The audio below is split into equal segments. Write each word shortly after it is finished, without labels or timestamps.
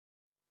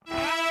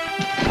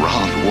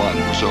Round one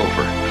was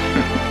over.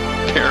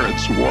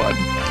 Parents won.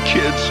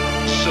 Kids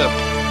sip.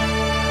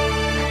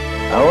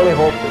 I only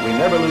hope that we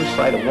never lose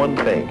sight of one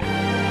thing.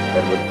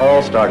 That it was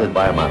all started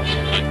by a mouse.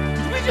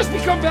 Did we just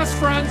become best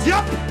friends?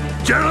 Yep!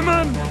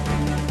 Gentlemen,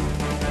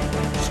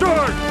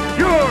 start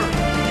your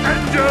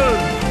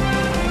engine!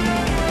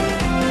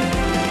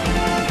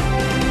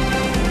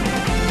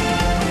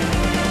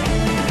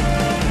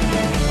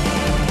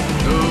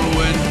 To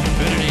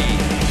infinity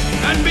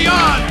and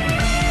beyond!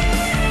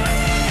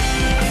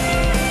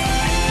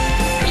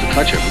 There's a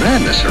touch of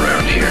madness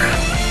around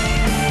here.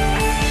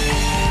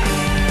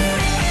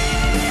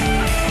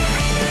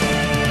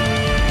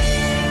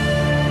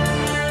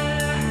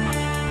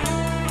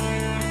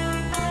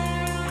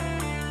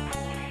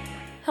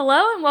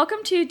 Hello and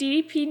welcome to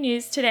DDP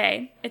News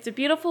Today. It's a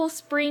beautiful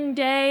spring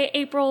day,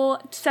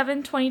 April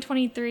 7,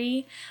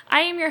 2023.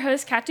 I am your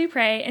host, Kat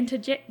Dupre, and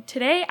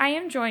today I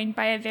am joined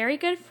by a very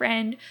good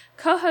friend,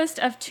 co-host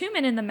of Two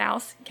Men in the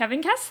Mouse,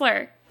 Kevin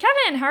Kessler.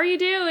 Kevin, how are you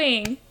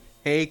doing?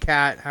 Hey,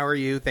 Kat, how are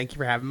you? Thank you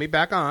for having me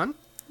back on.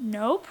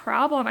 No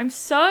problem. I'm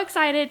so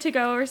excited to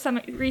go over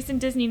some recent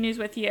Disney news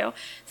with you.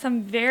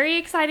 Some very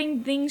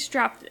exciting things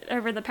dropped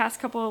over the past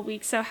couple of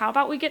weeks, so how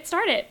about we get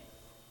started?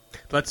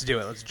 Let's do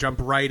it. Let's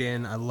jump right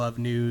in. I love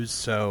news,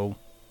 so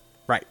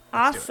right.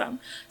 Awesome.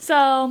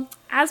 So,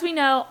 as we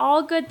know,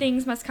 all good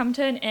things must come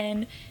to an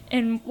end,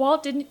 and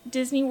Walt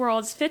Disney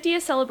World's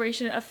 50th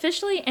celebration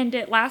officially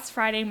ended last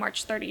Friday,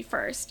 March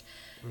 31st.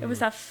 It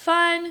was a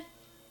fun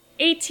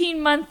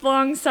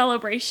 18-month-long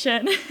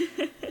celebration.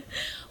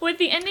 With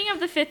the ending of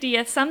the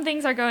 50th, some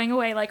things are going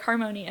away, like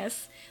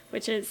Harmonious,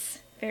 which is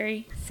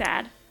very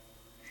sad.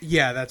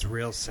 Yeah, that's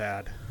real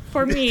sad.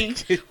 For me.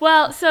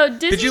 Well, so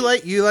Disney...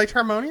 Did you liked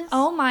Harmonious?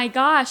 Oh my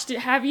gosh.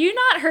 Have you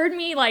not heard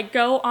me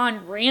go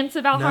on rants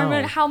about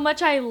Harmonious? How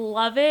much I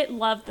love it.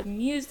 Love the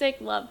music.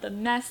 Love the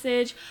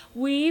message.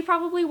 We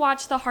probably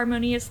watch the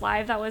Harmonious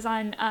Live that was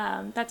on,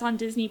 that's on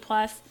Disney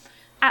Plus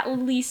at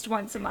least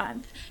once a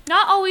month.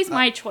 Not always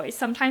my choice.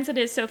 Sometimes it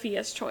is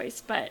Sophia's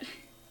choice, but...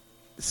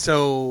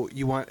 So,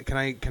 can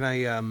I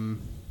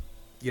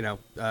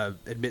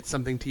admit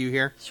something to you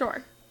here?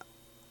 Sure.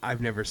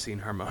 I've never seen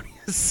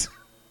Harmonious.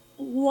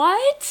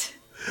 What?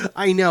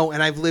 I know,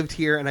 and I've lived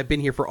here, and I've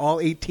been here for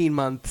all 18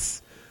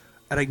 months,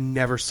 and I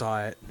never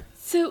saw it.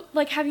 So,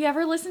 have you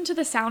ever listened to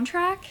the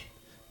soundtrack?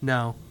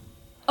 No.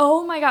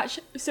 Oh my gosh.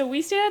 So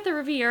we stayed at the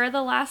Riviera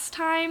the last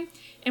time,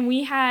 and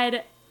we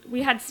had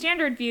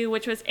standard view,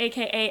 which was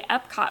AKA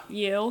Epcot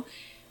view.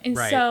 And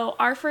right. So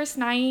our first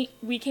night,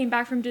 we came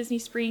back from Disney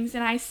Springs,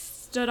 and I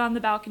stood on the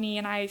balcony,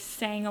 and I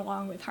sang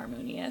along with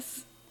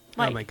Harmonious.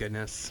 Oh my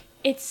goodness.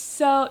 It's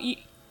so...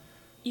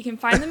 You can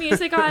find the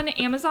music on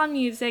Amazon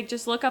Music.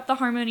 Just look up the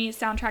Harmonious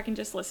soundtrack and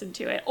just listen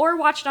to it. Or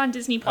watch it on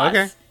Disney+.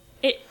 Plus.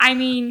 Okay.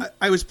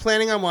 I was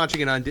planning on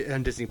watching it on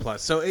Disney+.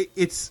 Plus. So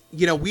it's,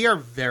 we are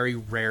very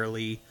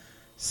rarely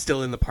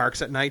still in the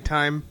parks at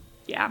nighttime.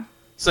 Yeah.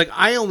 So,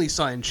 I only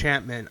saw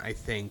Enchantment, I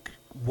think,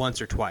 once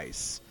or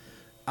twice.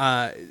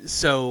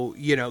 So,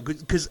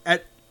 because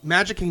at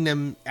Magic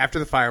Kingdom, after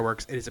the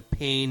fireworks, it is a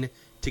pain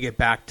to get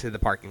back to the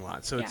parking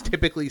lot. So it's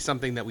typically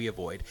something that we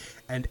avoid.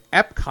 And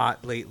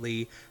Epcot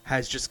lately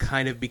has just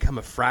kind of become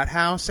a frat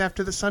house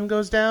after the sun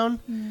goes down.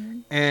 Mm-hmm.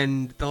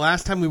 And the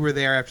last time we were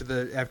there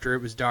after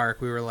it was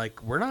dark, we were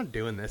like, we're not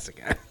doing this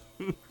again.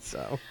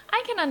 So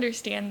I can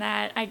understand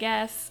that, I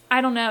guess.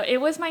 I don't know. It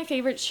was my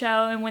favorite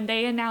show, and when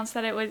they announced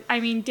that it was,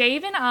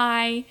 Dave and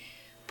I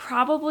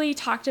probably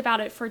talked about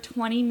it for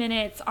 20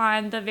 minutes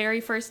on the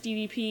very first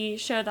DDP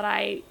show that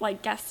I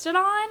guested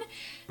on.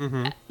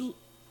 Mm-hmm.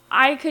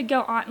 I could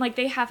go on,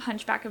 they have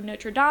Hunchback of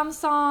Notre Dame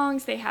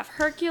songs, they have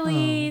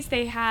Hercules,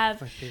 they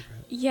have, my favorite.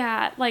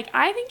 Yeah,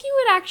 I think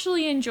you would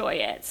actually enjoy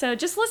it. So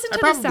just listen to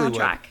the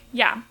soundtrack. Would.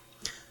 Yeah.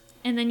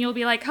 And then you'll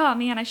be like, oh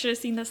man, I should have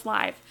seen this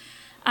live.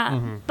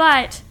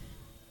 But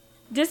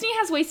Disney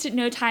has wasted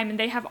no time, and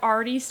they have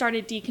already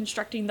started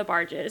deconstructing the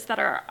barges that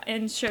are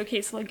in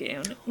Showcase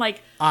Lagoon.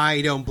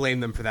 I don't blame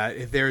them for that.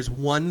 If there's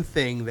one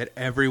thing that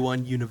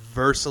everyone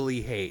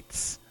universally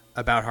hates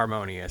about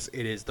Harmonious,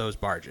 it is those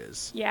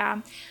barges.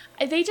 Yeah.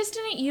 They just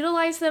didn't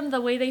utilize them the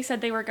way they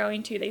said they were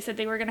going to. They said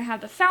they were going to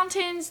have the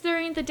fountains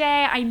during the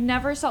day. I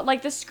never saw,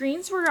 the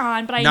screens were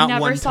on, but I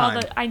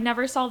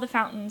never saw the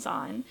fountains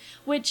on,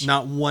 which...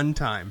 Not one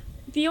time.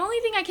 The only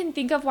thing I can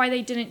think of why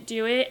they didn't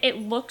do it, it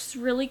looks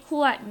really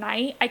cool at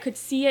night. I could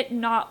see it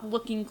not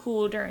looking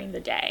cool during the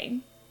day.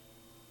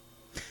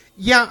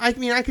 Yeah, I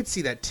could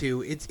see that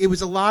too. It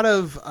was a lot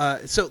of...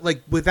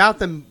 without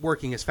them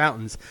working as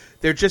fountains,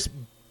 they're just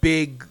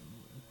big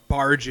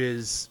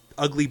barges,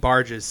 ugly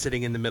barges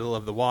sitting in the middle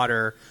of the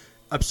water,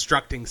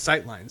 obstructing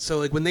sightlines.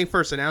 So when they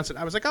first announced it,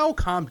 I was like, oh,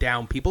 calm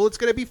down, people. It's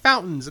going to be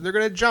fountains, and they're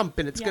going to jump,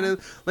 and it's going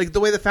to, the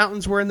way the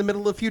fountains were in the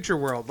middle of Future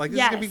World. This is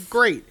going to be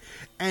great.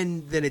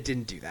 And then it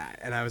didn't do that.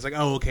 And I was like,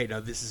 oh, okay,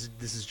 no, this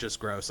is just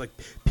gross.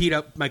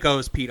 My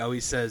co-host Pete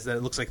always says that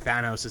it looks like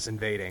Thanos is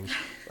invading.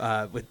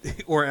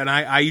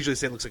 I usually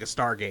say it looks like a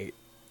Stargate.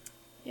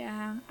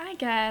 Yeah, I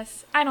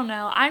guess. I don't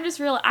know. I'm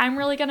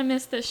really going to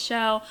miss this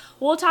show.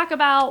 We'll talk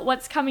about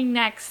what's coming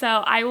next,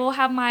 so I will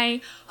have my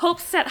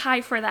hopes set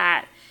high for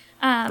that.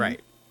 Right.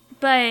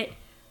 But,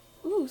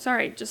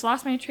 sorry, just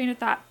lost my train of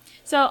thought.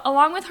 So,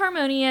 along with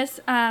Harmonious,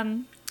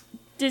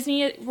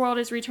 Disney World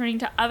is returning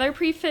to other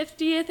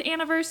pre-50th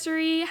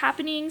anniversary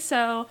happenings.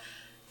 So,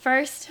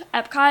 first,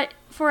 Epcot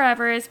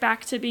Forever is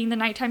back to being the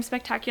nighttime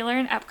spectacular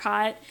in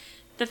Epcot.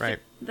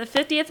 The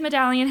 50th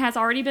medallion has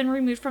already been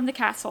removed from the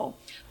castle.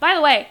 By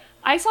the way,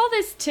 I saw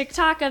this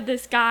TikTok of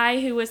this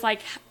guy who was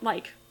like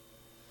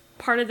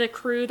part of the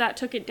crew that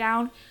took it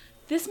down.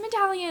 This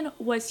medallion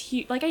was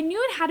huge. Like, I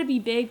knew it had to be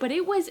big, but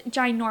it was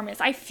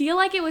ginormous. I feel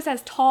like it was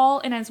as tall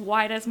and as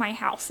wide as my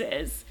house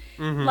is.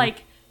 Mm-hmm.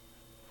 Like,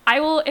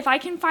 if I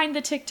can find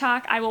the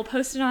TikTok, I will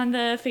post it on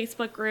the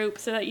Facebook group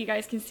so that you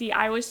guys can see.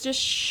 I was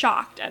just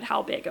shocked at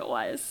how big it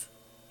was.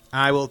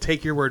 I will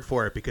take your word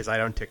for it because I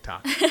don't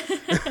TikTok.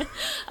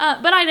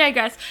 But I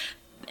digress.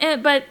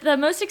 But the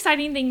most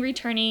exciting thing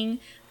returning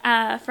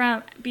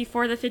from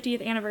before the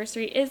 50th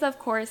anniversary is, of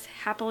course,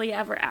 Happily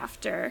Ever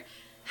After.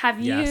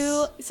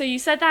 So you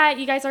said that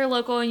you guys are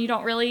local and you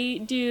don't really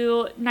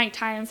do night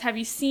times. Have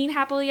you seen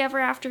Happily Ever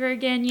After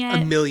again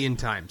yet? A million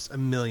times.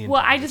 Well,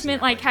 I just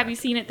meant, like, have you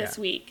seen it this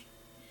week?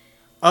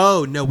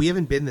 Oh, no, we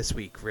haven't been this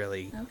week,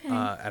 really, Okay.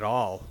 at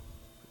all,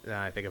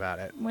 now I think about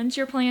it. When's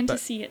your plan to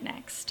see it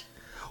next?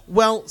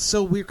 Well,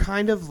 so we're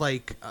kind of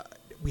like,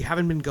 we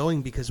haven't been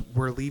going because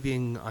we're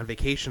leaving on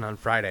vacation on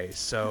Friday.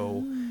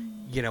 So,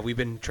 we've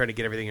been trying to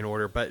get everything in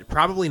order, but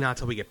probably not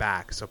till we get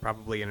back. So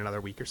probably in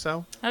another week or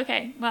so.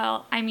 Okay.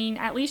 Well, I mean,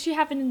 at least you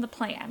have it in the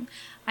plan.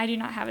 I do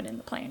not have it in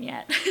the plan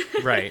yet.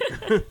 Right.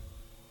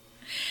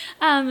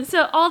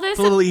 So all this... It's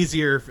a little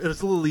easier.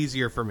 It's a little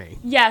easier for me.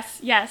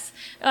 Yes.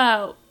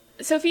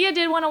 Sophia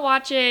did want to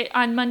watch it.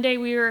 On Monday,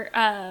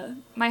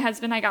 my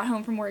husband and I got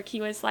home from work. He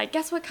was like,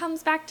 guess what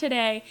comes back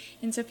today?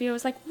 And Sophia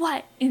was like,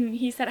 what? And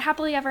he said,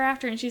 Happily Ever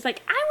After. And she's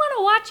like, I want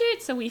to watch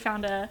it. So we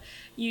found a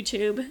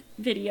YouTube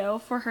video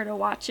for her to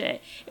watch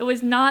it. It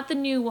was not the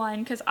new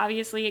one because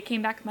obviously it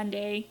came back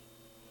Monday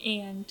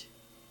and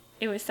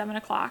it was 7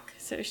 o'clock.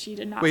 So she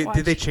did not watch it. Wait,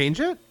 did they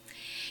change it?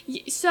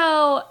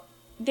 So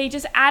they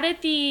just added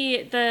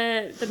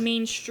the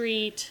Main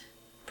Street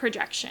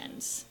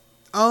projections.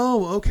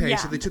 Oh, okay. Yeah.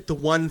 So they took the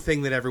one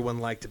thing that everyone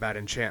liked about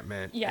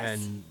Enchantment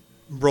and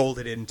rolled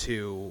it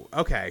into...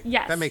 Okay.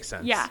 Yes. That makes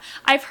sense. Yeah.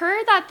 I've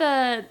heard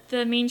that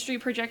the Main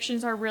Street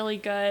projections are really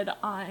good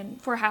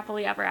for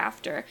Happily Ever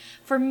After.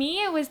 For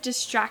me, it was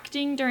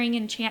distracting during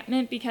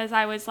Enchantment because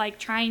I was like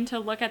trying to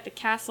look at the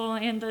castle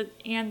and the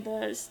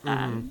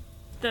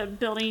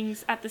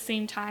buildings at the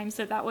same time.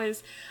 So that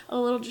was a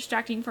little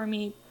distracting for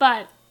me.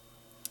 But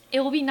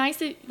it will be nice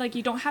that, like,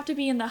 you don't have to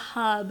be in the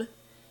hub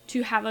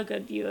to have a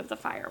good view of the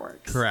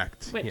fireworks.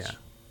 Correct. Which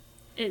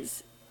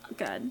is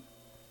good.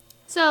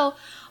 So,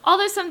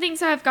 although some things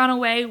have gone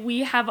away, we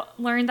have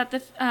learned that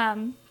the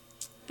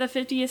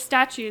 50th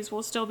statues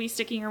will still be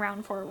sticking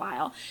around for a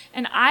while.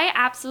 And I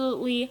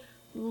absolutely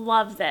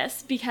love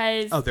this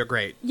because... Oh, they're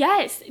great.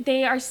 Yes,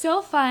 they are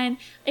so fun.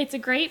 It's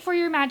great for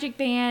your Magic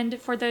Band,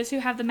 for those who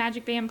have the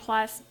Magic Band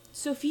Plus.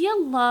 Sophia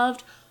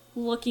loved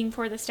looking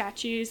for the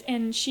statues,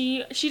 and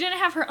she didn't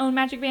have her own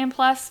Magic Band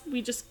Plus.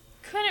 We just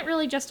couldn't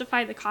really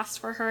justify the cost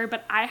for her,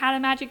 but I had a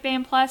Magic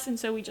Band Plus, and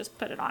so we just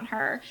put it on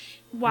her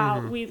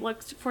while we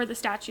looked for the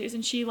statues,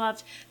 and she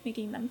loved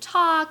making them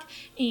talk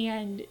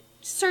and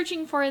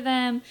searching for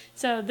them.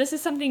 So this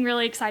is something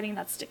really exciting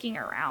that's sticking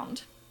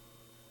around.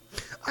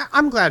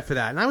 I'm glad for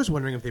that, and I was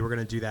wondering if they were going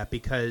to do that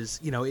because,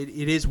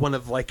 it is one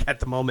of, like,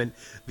 at the moment,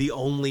 the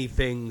only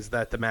things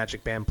that the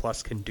Magic Band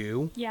Plus can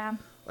do. Yeah.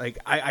 Like,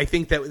 I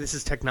think that this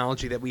is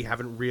technology that we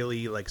haven't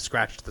really, like,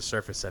 scratched the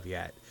surface of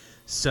yet.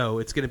 So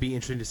it's going to be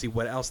interesting to see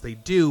what else they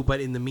do, but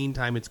in the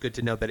meantime, it's good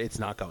to know that it's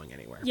not going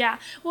anywhere. Yeah.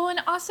 Well,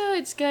 and also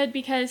it's good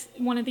because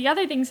one of the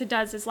other things it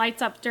does is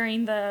lights up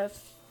during the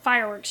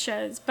fireworks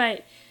shows,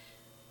 but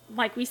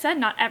like we said,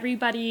 not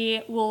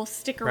everybody will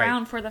stick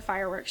around for the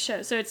fireworks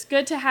show. So it's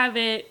good to have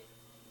it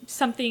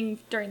something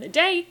during the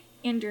day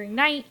and during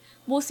night.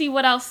 We'll see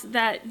what else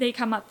that they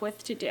come up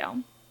with to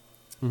do.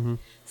 Mm-hmm.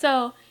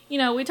 So,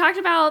 we talked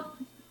about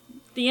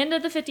the end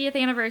of the 50th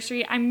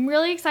anniversary. I'm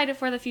really excited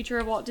for the future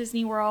of Walt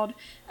Disney World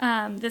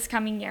this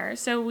coming year.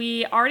 So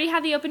we already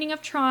had the opening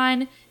of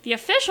Tron. The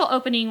official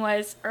opening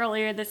was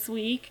earlier this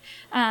week.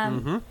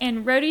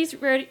 And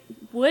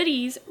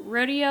Woody's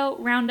Rodeo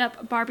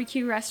Roundup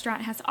Barbecue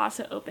Restaurant has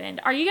also opened.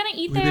 Are you going to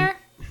eat there?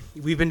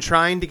 We've been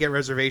trying to get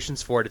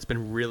reservations for it. It's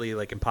been really,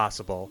 like,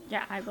 impossible.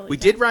 Yeah, I believe we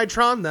did ride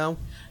Tron, though.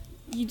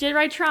 You did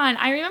ride Tron.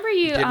 I remember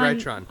you ride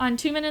Tron. On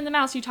Two Men and the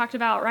Mouse, you talked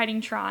about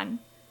riding Tron.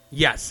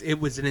 Yes, it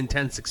was an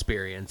intense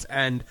experience.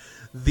 And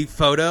the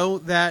photo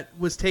that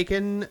was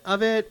taken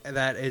of it,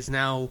 that is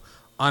now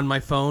on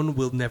my phone,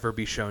 will never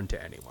be shown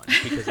to anyone.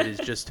 Because it is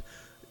just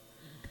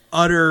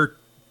utter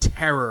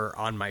terror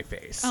on my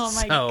face. Oh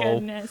my So,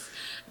 goodness.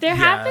 There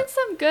have been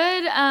some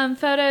good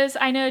photos.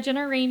 I know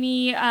Jenna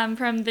Ramey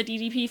from the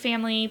DDP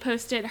family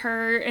posted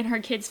her and her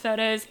kids'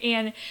 photos,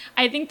 and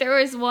I think there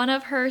was one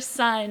of her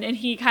son, and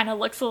he kind of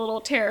looks a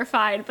little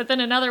terrified, but then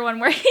another one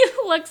where he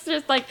looks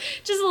just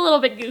a little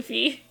bit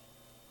goofy.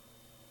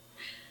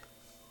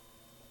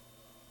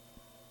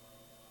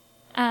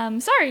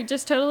 Sorry,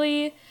 just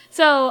totally.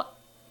 So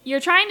you're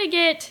trying to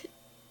get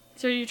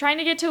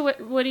to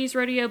Woody's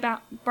Rodeo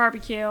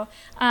Barbecue.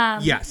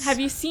 Yes. Have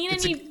you seen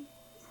any?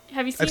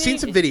 I've seen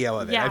some video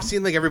of it. Yeah. I've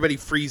seen like everybody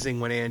freezing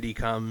when Andy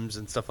comes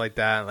and stuff like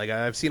that. Like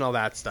I've seen all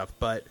that stuff,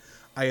 but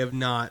I have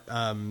not.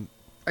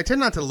 I tend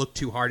not to look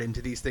too hard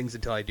into these things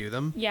until I do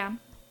them. Yeah,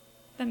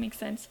 that makes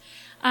sense.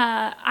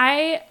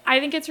 I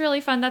think it's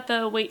really fun that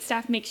the wait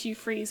staff makes you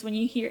freeze when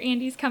you hear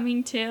Andy's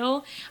coming too.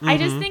 Mm-hmm. I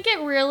just think it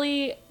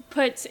really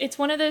it's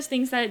one of those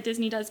things that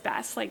Disney does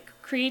best, like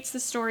creates the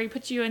story,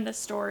 puts you in the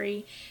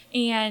story,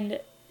 and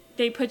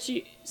they put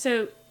you,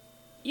 so,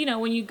 you know,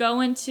 when you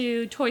go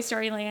into Toy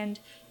Story Land,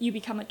 you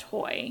become a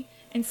toy.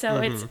 And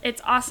so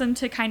it's awesome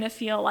to kind of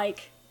feel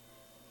like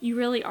you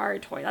really are a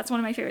toy. That's one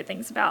of my favorite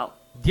things about.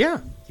 Yeah,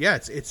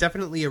 it's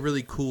definitely a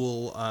really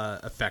cool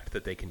effect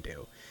that they can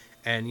do.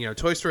 And, you know,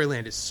 Toy Story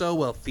Land is so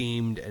well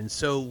themed and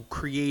so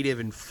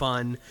creative and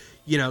fun.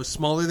 You know,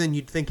 smaller than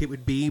you'd think it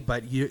would be,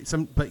 but you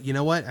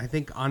know what? I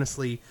think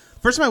honestly,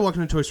 first time I walked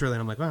into Toy Story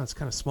Land, I'm like, wow, it's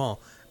kind of small.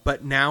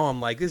 But now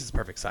I'm like, this is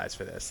perfect size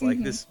for this.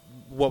 Like this,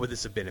 what would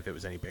this have been if it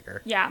was any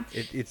bigger? Yeah,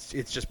 it's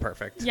just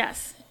perfect.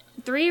 Yes,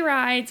 3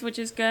 rides, which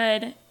is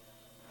good.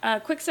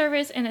 Quick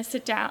service and a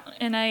sit down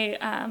and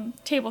a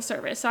table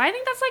service. So I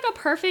think that's like a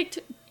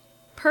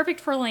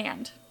perfect for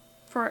land,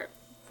 for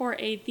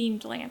a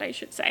themed land, I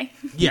should say.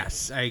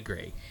 Yes, I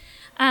agree.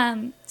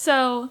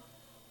 So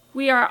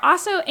we are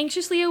also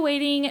anxiously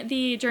awaiting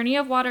the Journey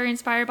of Water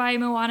inspired by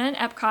Moana in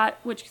Epcot,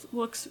 which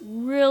looks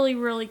really,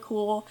 really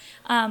cool.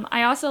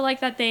 I also like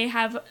that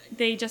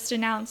they just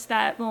announced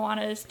that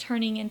Moana is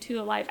turning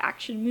into a live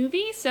action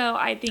movie. So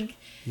I think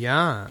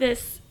not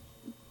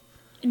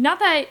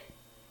that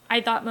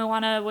I thought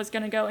Moana was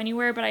going to go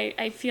anywhere, but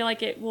I feel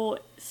like it will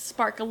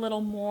spark a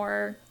little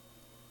more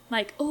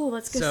like, oh,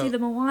 let's go see the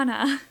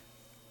Moana.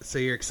 So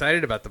you're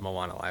excited about the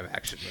Moana live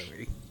action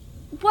movie?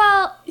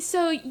 Well,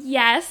 so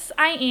yes,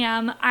 I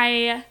am.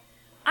 I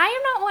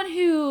am not one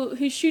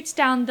who shoots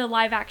down the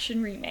live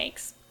action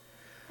remakes.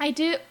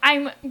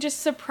 I'm just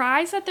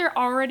surprised that they're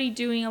already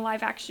doing a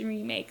live action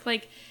remake.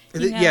 Like,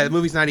 the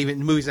movie's not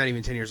even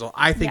 10 years old.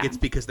 I think it's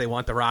because they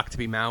want The Rock to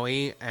be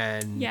Maui,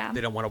 and they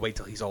don't want to wait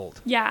till he's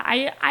old. Yeah,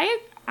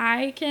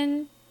 I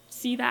can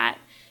see that.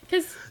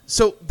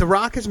 So The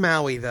Rock as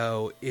Maui,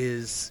 though,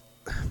 is...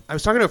 I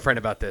was talking to a friend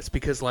about this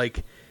because,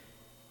 like,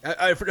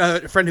 a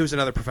friend who's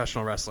another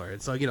professional wrestler. And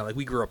so, you know, like,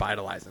 we grew up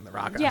idolizing The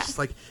Rock. I was just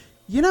like,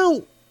 you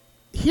know,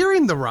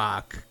 hearing The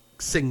Rock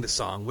sing the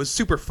song was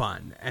super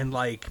fun and,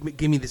 like,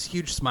 gave me this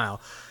huge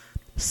smile.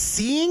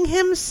 Seeing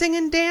him sing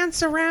and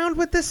dance around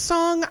with this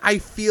song, I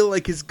feel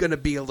like is going to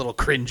be a little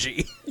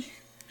cringy.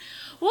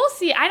 We'll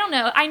see. I don't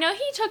know. I know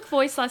he took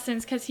voice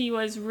lessons because he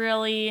was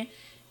really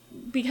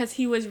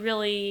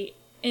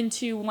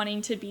into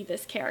wanting to be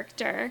this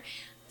character.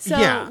 So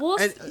we'll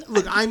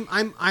look, I'm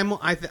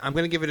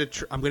going to give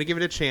it I'm going to give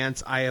it a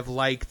chance.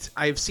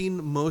 I've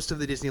seen most of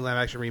the Disney live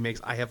action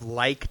remakes. I have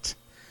liked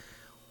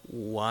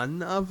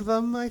one of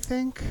them, I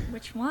think.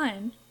 Which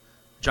one?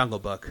 Jungle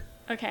Book.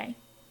 Okay.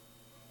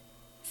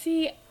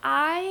 See,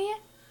 I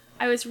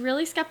was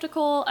really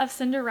skeptical of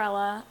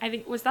Cinderella. I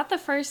think, was that the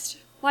first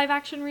live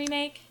action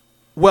remake?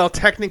 Well,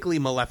 technically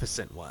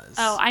Maleficent was.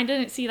 Oh, I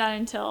didn't see that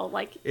until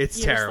like it's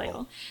years terrible.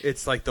 Later.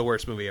 It's like the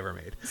worst movie ever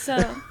made.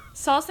 So,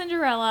 saw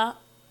Cinderella,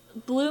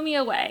 blew me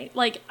away.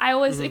 Like, I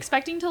was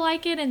expecting to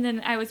like it, and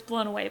then I was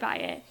blown away by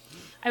it.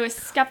 I was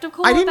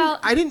skeptical about...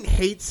 I didn't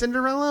hate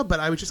Cinderella, but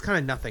I was just kind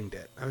of nothinged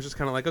it. I was just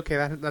kind of like, okay,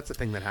 that's a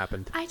thing that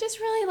happened. I just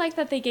really like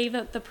that they gave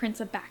the prince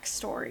a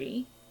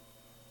backstory.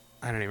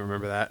 I don't even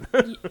remember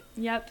that.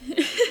 Yep.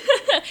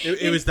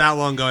 it was that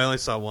long ago. I only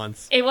saw it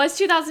once. It was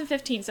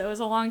 2015, so it was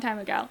a long time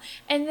ago.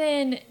 And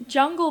then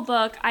Jungle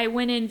Book, I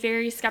went in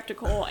very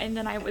skeptical, and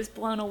then I was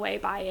blown away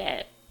by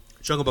it.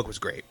 Jungle Book was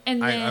great.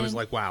 And then, I was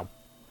like, wow.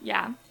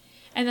 Yeah.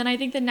 And then I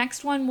think the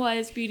next one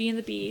was Beauty and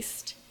the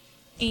Beast.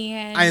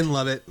 And I didn't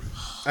love it.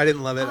 I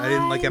didn't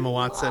like Emma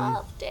Watson.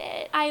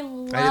 I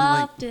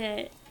loved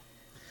it.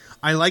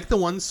 I like the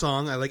one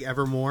song. I like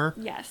Evermore.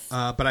 Yes.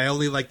 But I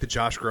only like the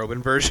Josh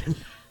Groban version.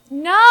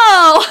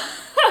 No!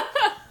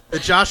 The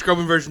Josh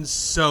Groban version's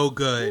so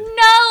good. No,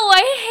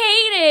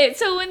 I hate it.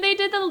 So when they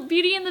did the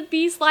Beauty and the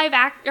Beast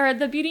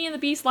the Beauty and the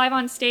Beast live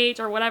on stage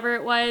or whatever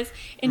it was,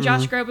 and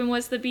Josh Groban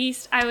was the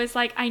Beast, I was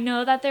like, I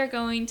know that they're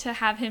going to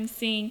have him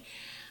sing.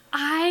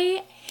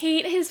 I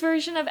hate his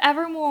version of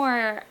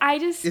Evermore.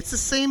 It's the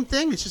same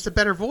thing. It's just a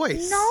better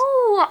voice.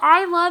 No,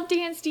 I love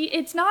Dan Steve.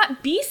 It's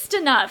not beast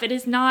enough. It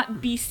is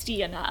not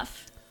beastie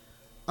enough.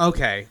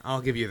 Okay,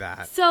 I'll give you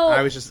that. So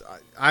I was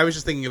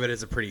just thinking of it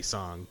as a pretty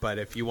song, but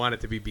if you want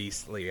it to be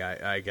beastly,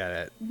 I get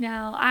it.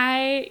 No,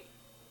 I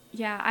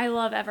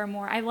love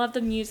Evermore. I love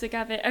the music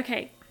of it.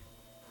 Okay,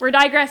 we're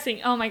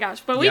digressing. Oh my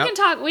gosh. But we Yep.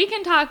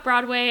 can talk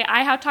Broadway.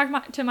 I have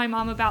talked to my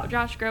mom about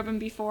Josh Groban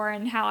before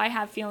and how I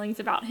have feelings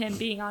about him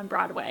being on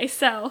Broadway.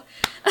 So,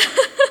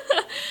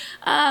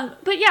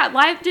 but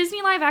yeah,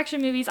 Disney live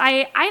action movies.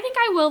 I think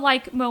I will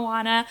like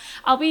Moana.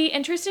 I'll be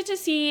interested to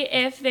see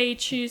if they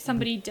choose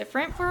somebody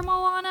different for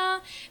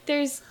Moana.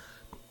 There's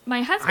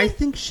my husband. I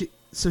think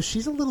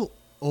she's a little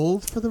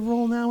old for the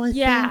role now, I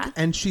think.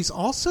 And she's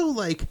also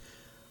like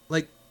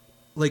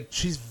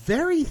she's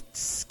very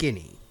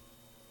skinny.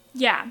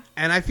 Yeah.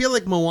 And I feel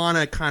like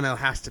Moana kind of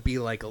has to be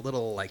like a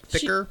little like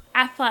thicker.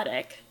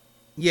 Athletic.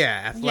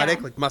 Yeah, athletic,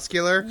 Yeah. like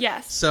muscular.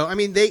 Yes. So, I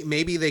mean,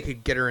 maybe they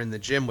could get her in the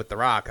gym with The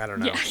Rock. I don't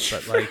know. Yeah.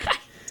 But, like,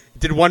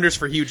 did wonders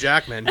for Hugh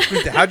Jackman.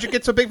 How'd you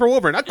get so big for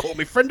Wolverine? I called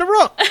my friend The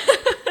Rock.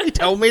 He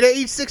told me to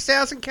eat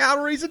 6,000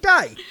 calories a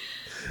day.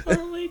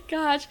 Oh my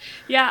gosh.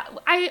 Yeah,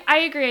 I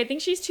agree. I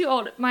think she's too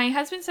old. My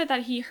husband said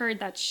that he heard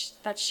that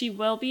she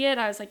will be it.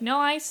 I was like, no,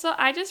 I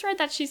just read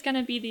that she's going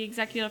to be the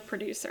executive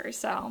producer,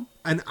 so.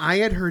 And I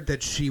had heard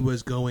that she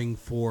was going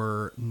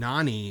for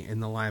Nani in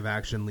the live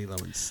action Lilo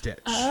and Stitch.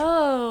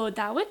 Oh,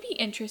 that would be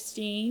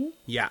interesting.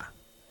 Yeah.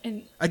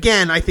 And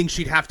again, I think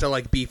she'd have to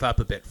like beef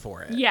up a bit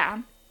for it.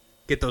 yeah.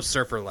 Get those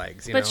surfer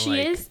legs, But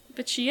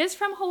she is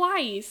from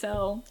Hawaii,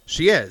 so.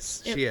 She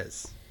is. She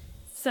is.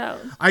 So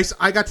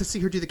I got to see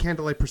her do the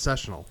Candlelight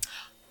Processional.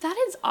 that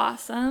is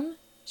awesome.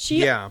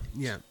 She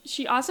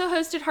also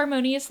hosted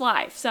Harmonious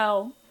Live.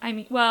 So I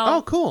mean, well,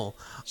 oh, cool.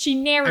 She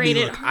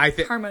narrated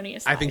look,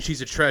 Harmonious Live. I think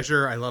she's a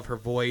treasure. I love her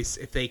voice.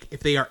 If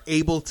they are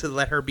able to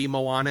let her be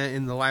Moana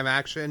in the live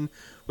action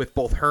with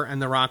both her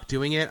and The Rock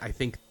doing it, I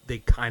think they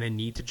kind of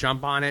need to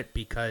jump on it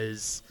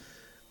because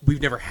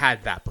we've never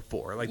had that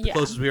before. Like, the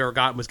closest we ever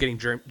gotten was getting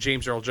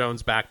James Earl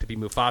Jones back to be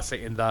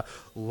Mufasa in the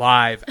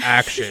live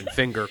action,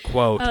 finger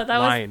quote,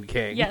 Lion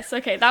King. Yes,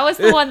 okay. That was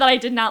the one that I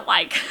did not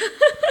like.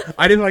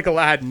 I didn't like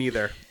Aladdin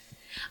either.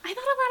 I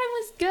thought Aladdin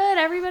was good.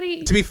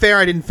 Everybody... To be fair,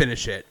 I didn't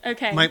finish it.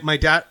 Okay. My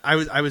dad...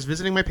 I was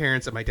visiting my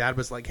parents, and my dad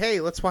was like, hey,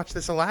 let's watch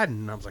this Aladdin.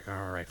 And I was like,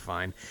 all right,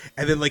 fine.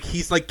 And then, like,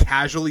 he's, like,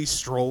 casually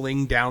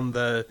strolling down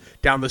the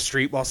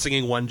street while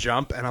singing One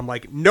Jump, and I'm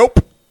like,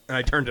 nope! And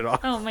I turned it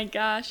off. Oh my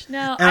gosh,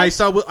 no! And I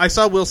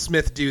saw Will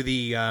Smith do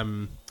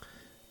the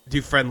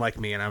do Friend Like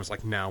Me, and I was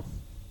like, no,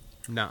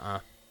 nuh-uh.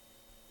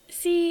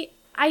 See,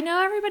 I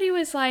know everybody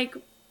was like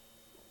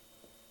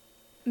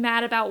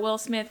mad about Will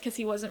Smith because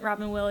he wasn't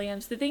Robin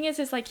Williams. The thing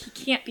is like he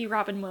can't be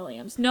Robin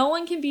Williams. No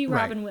one can be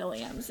Robin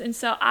Williams, and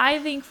so I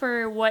think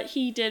for what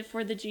he did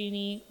for the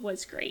genie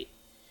was great.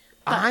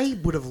 But I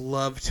would have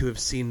loved to have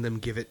seen them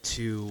give it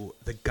to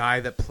the guy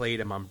that played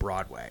him on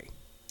Broadway.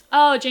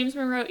 Oh, James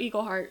Monroe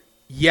Eagleheart.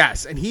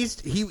 Yes, and he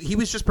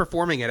was just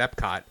performing at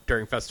Epcot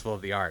during Festival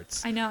of the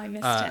Arts. I know, I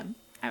missed him.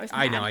 I was mad.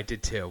 I know, I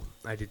did too.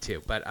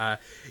 But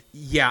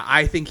yeah,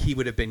 I think he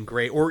would have been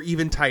great. Or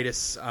even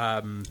Titus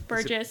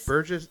Burgess.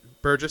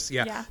 Burgess,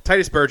 yeah.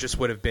 Titus Burgess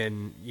would have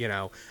been,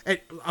 and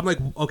I'm like,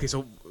 okay,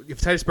 so if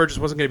Titus Burgess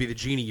wasn't going to be the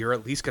genie, you're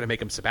at least going to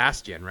make him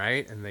Sebastian,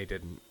 right? And they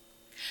didn't.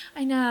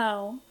 I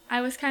know.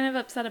 I was kind of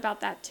upset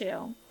about that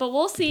too. But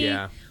we'll see.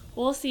 Yeah.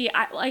 We'll see.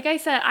 Like I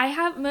said,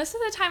 most of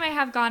the time I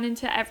have gone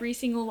into every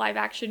single live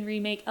action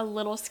remake a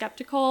little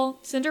skeptical.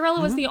 Cinderella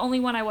was the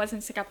only one I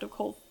wasn't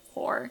skeptical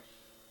for,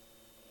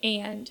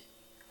 and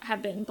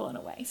have been blown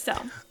away. So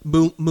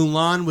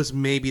Mulan was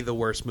maybe the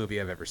worst movie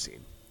I've ever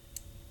seen.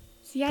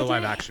 See,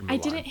 live action Mulan. I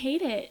didn't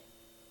hate it.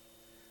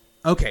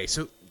 Okay,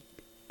 so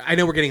I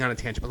know we're getting on a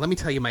tangent, but let me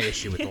tell you my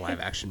issue with the live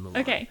action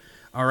Mulan. Okay.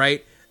 All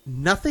right.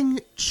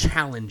 Nothing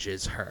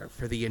challenges her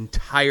for the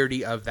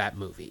entirety of that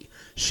movie.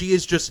 She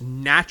is just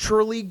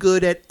naturally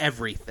good at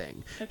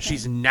everything. Okay.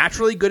 She's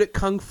naturally good at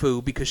kung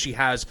fu because she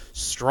has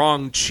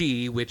strong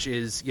chi, which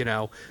is,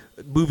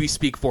 movie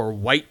speak for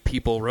white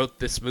people wrote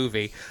this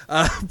movie.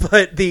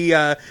 But she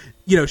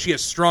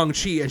has strong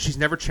chi, and she's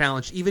never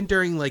challenged, even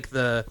during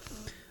the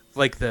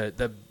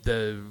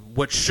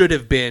what should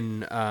have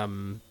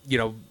been,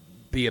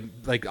 be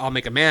I'll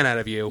make a man out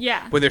of you.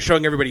 Yeah. When they're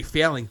showing everybody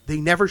failing, they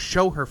never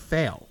show her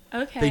fail.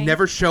 Okay. They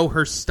never show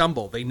her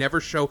stumble. They never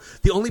show...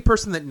 The only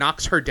person that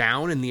knocks her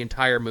down in the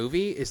entire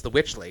movie is the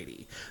witch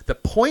lady. The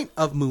point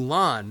of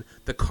Mulan,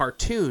 the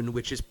cartoon,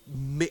 which is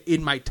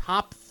in my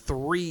top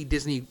 3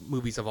 Disney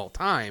movies of all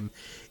time,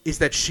 is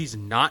that she's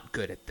not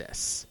good at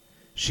this.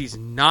 She's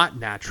not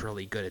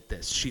naturally good at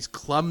this. She's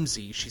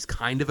clumsy. She's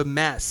kind of a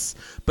mess.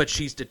 But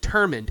she's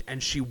determined,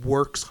 and she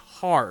works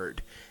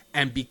hard.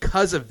 And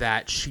because of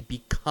that, she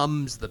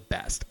becomes the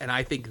best. And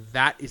I think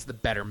that is the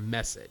better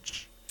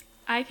message.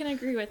 I can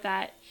agree with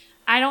that.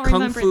 I don't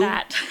remember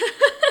that.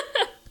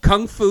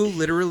 Kung Fu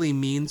literally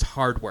means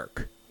hard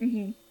work.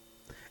 Mm-hmm.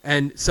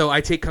 And so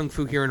I take Kung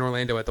Fu here in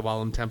Orlando at the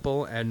Wallam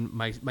Temple, and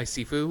my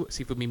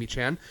Sifu Mimi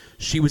Chan,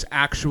 she was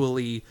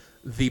actually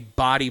the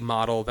body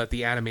model that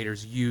the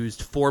animators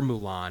used for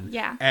Mulan.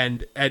 Yeah.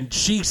 And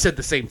she said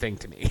the same thing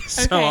to me.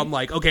 So I'm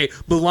like, okay,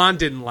 Mulan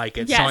didn't like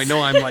it, so I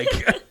know I'm like...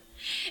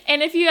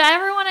 And if you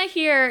ever want to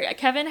hear,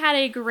 Kevin had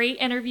a great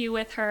interview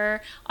with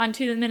her on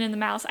To the Min and the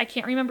Mouse. I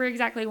can't remember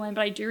exactly when,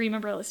 but I do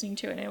remember listening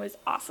to it, and it was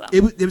awesome.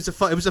 It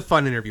was a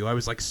fun interview. I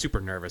was like super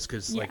nervous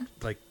because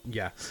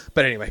yeah.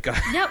 But anyway, go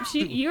ahead.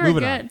 Yep, you were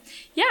good. On.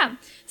 Yeah.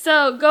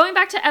 So going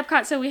back to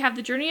Epcot, so we have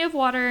the Journey of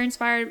Water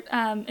inspired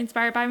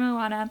by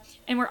Moana,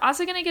 and we're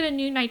also going to get a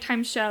new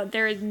nighttime show.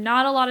 There is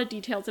not a lot of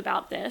details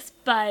about this,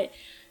 but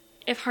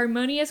if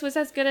Harmonious was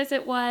as good as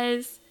it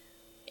was,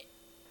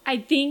 I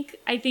think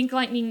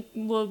lightning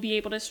will be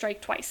able to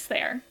strike twice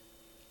there.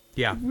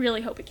 Yeah.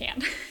 Really hope it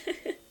can.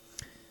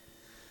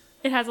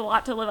 It has a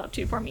lot to live up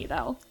to for me,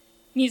 though,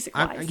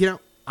 music-wise.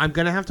 I'm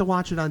going to have to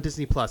watch it on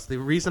Disney+. The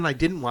reason I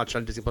didn't watch it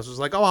on Disney Plus was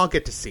like, I'll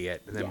get to see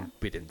it. And then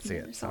we didn't see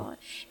it. So.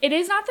 It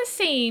is not the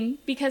same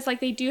because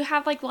they do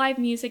have live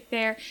music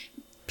there.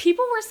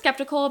 People were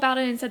skeptical about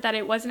it and said that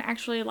it wasn't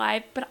actually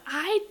live, but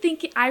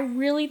I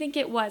really think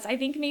it was. I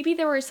think maybe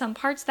there were some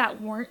parts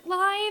that weren't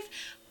live,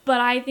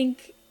 but I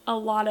think a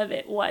lot of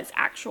it was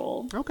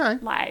actual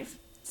live.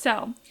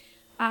 So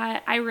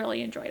I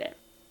really enjoyed it.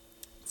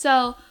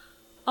 So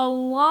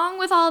along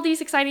with all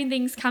these exciting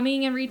things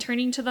coming and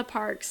returning to the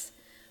parks,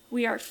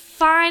 we are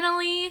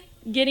finally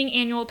getting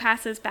annual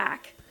passes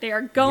back. They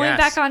are going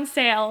back on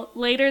sale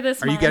later this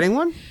month. Are you getting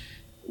one?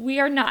 We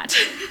are not.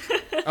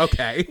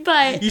 Okay.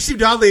 But you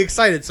seemed oddly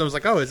excited, so I was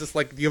like, "Oh, is this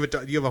do you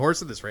have a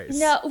horse in this race?"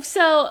 No.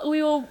 So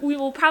we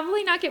will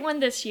probably not get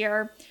one this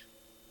year.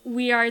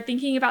 We are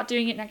thinking about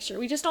doing it next year.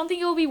 We just don't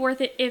think it will be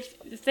worth it.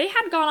 If they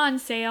had gone on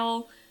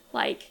sale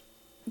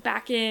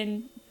back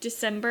in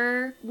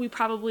December, we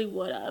probably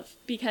would have,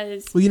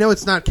 because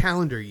it's not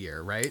calendar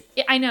year, right?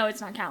 I know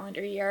it's not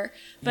calendar year,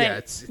 but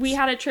it's we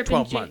had a trip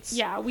 12 months.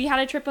 We had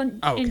a trip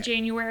in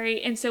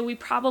January, and so we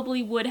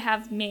probably would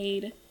have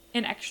made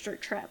an extra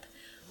trip,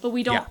 but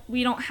we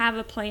don't have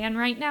a plan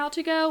right now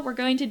to go. We're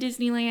going to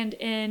Disneyland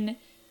in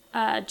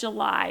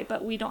July,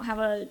 but we don't have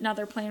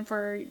another plan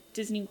for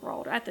Disney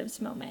World at this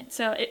moment.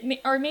 So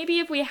maybe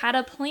if we had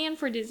a plan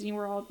for Disney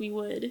World, we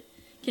would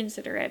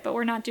consider it, but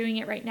we're not doing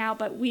it right now.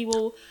 But we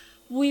will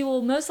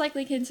most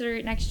likely consider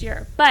it next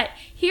year. But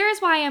here's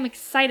why I'm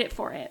excited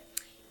for it.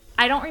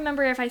 I don't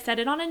remember if I said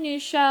it on a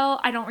news show.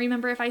 I don't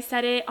remember if I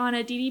said it on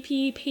a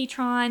DDP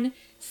Patreon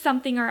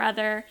something or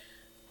other.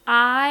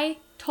 I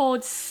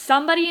told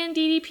somebody in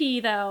DDP,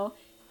 though,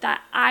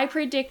 that I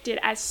predicted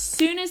as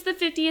soon as the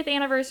 50th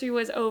anniversary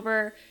was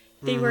over,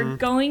 they were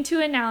going to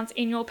announce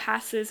annual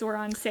passes were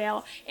on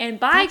sale. And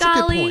by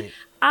golly,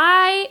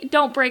 I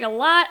don't brag a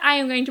lot. I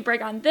am going to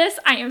brag on this.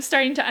 I am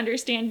starting to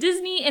understand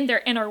Disney and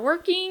their inner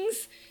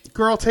workings.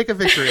 Girl, take a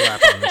victory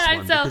lap on this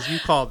one, because you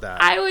called that.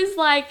 I was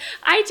like,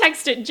 I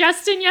texted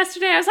Justin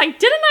yesterday. I was like,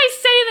 didn't I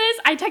say this?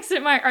 I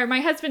texted my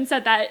husband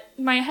said that.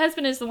 My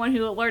husband is the one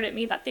who alerted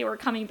me that they were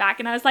coming back.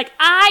 And I was like,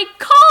 I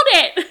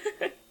called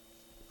it.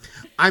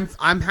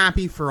 I'm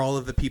happy for all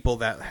of the people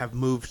that have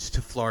moved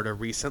to Florida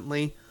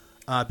recently,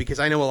 because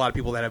I know a lot of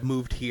people that have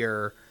moved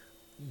here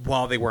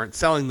while they weren't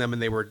selling them,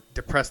 and they were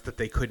depressed that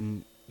they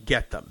couldn't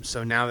get them.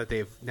 So now that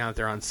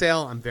they're on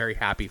sale, I'm very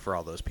happy for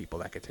all those people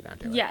that get to now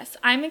do it. Yes,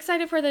 I'm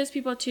excited for those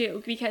people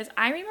too, because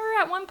I remember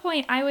at one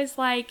point I was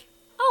like,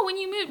 "Oh,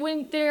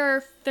 when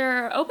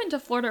they're open to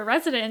Florida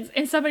residents,"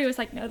 and somebody was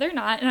like, "No, they're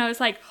not," and I was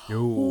like,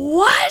 no.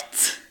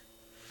 "What?"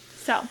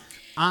 So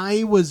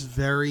I was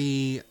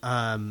very.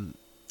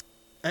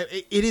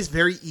 It is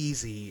very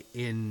easy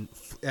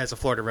as a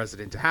Florida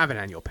resident to have an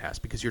annual pass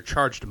because you're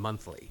charged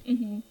monthly.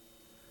 Mm-hmm.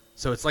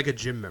 So it's like a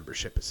gym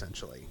membership,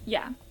 essentially.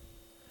 Yeah.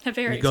 A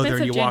very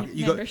expensive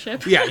gym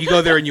membership. You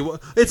go there and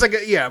it's like,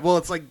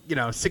 it's like,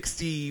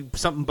 60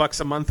 something bucks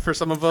a month for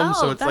some of them.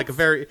 So it's like a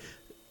very,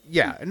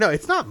 no,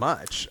 it's not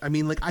much. I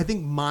mean, I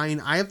think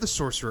I have the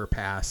Sorcerer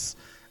Pass,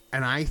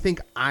 and I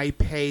think I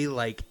pay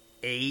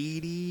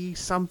 80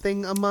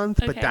 something a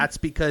month, but that's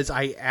because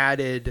I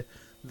added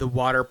the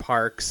water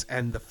parks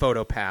and the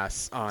photo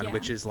pass on,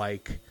 which is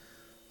like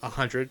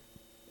 $100,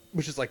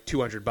 which is like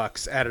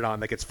 $200 added on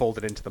that gets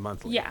folded into the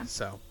monthly. Yeah.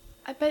 So,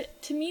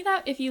 but to me,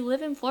 that if you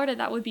live in Florida,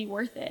 that would be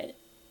worth it.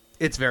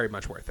 It's very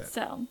much worth it.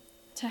 So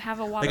to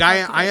have a water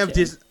park I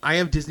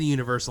have Disney,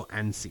 Universal,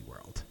 and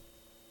SeaWorld.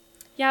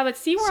 Yeah, but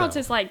SeaWorld's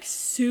is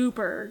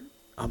super.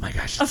 Oh my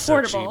gosh, it's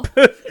affordable.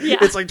 So cheap. Yeah.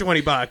 It's like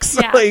 $20.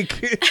 Yeah.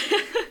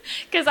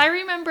 Because I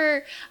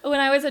remember when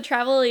I was a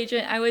travel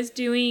agent, I was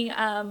doing.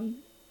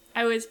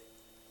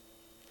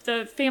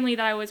 The family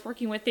that I was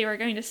working with, they were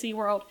going to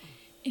SeaWorld,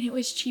 and it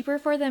was cheaper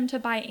for them to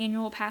buy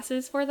annual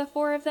passes for the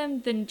 4 of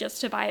them than just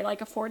to buy a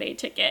 4-day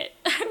ticket.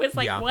 I was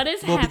like, what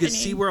is happening? Because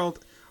SeaWorld,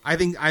 I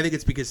think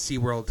it's because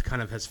SeaWorld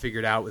kind of has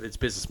figured out with its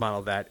business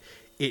model that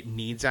it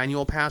needs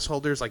annual pass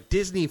holders. Like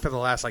Disney for the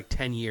last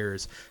 10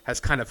 years has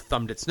kind of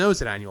thumbed its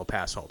nose at annual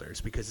pass holders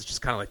because it's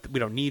just kind of like, we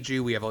don't need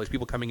you. We have all these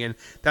people coming in.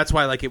 That's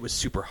why it was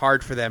super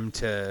hard for them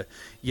to,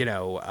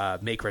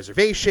 make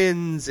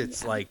reservations.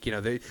 It's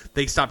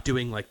they stopped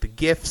doing the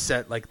gifts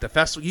at the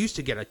festival. You used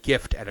to get a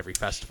gift at every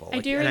festival. I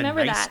do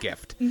remember a nice that.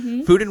 gift.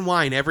 Mm-hmm. Food and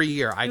wine every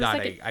year. I got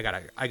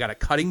a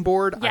cutting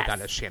board. Yes. I got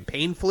a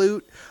champagne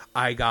flute.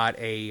 I got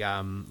a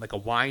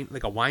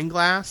wine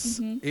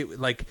glass.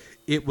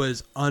 It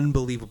was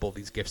unbelievable,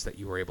 these gifts that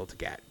you were able to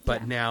get.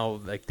 But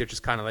now like they're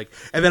just kind of like.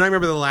 And then I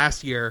remember the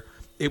last year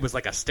it was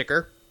like a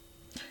sticker.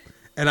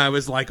 And I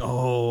was like,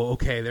 oh,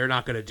 okay, they're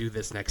not going to do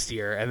this next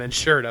year. And then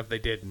sure enough, they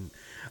didn't.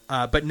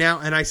 But now,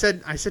 and I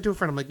said to a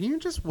friend, I'm like, you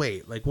just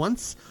wait. Like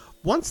once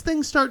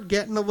things start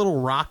getting a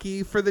little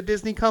rocky for the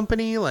Disney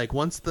company, like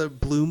once the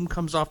bloom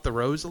comes off the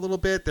rose a little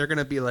bit, they're going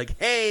to be like,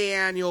 hey,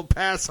 annual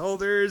pass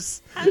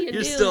holders,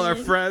 you're still our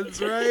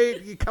friends,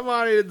 right? You come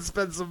on in and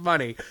spend some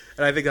money.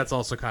 And I think that's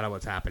also kind of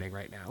what's happening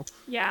right now.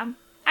 Yeah,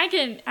 I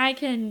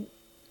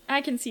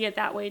can see it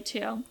that way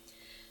too.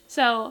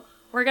 So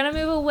we're going to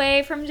move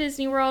away from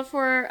Disney World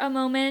for a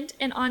moment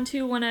and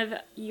onto one of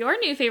your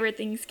new favorite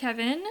things,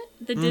 Kevin,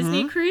 the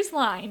Disney Cruise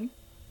Line.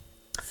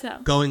 So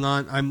going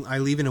on, I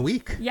leave in a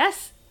week.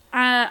 Yes,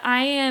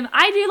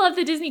 I do love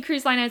the Disney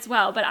Cruise Line as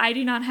well, but I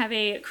do not have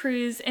a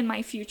cruise in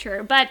my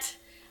future. But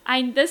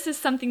this is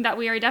something that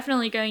we are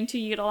definitely going to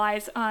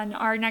utilize on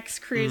our next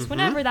cruise,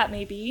 whenever that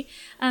may be.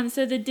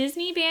 So the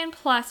Disney Band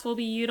Plus will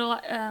be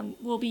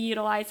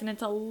utilized, and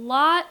it's a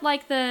lot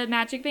like the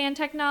Magic Band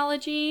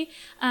technology.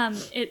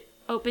 It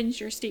opens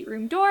your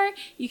stateroom door.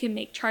 You can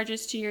make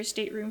charges to your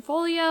stateroom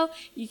folio.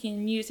 You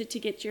can use it to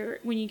get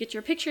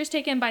your pictures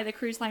taken by the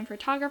cruise line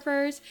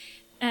photographers.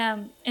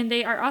 And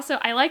they are also,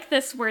 I like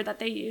this word that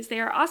they use, they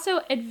are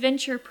also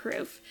adventure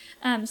proof.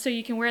 So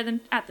you can wear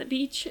them at the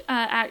beach,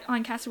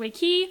 on Castaway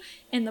Cay,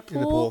 in the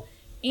pool,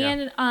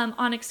 and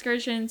on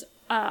excursions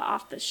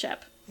off the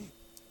ship.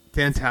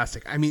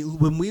 Fantastic. I mean,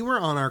 when we were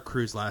on our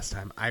cruise last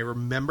time, I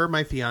remember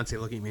my fiance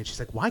looking at me and she's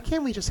like, why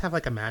can't we just have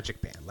like a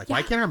Magic Band? Like,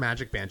 why can't our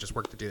Magic Band just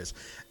work to do this?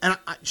 And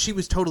she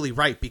was totally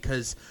right,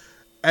 because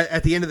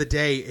at the end of the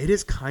day, it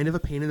is kind of a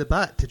pain in the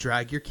butt to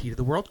drag your Key to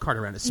the World card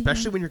around,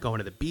 especially when you're going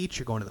to the beach,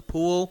 you're going to the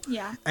pool.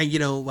 Yeah.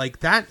 And, like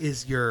that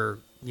is your,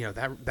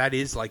 that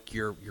is like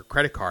your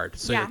credit card.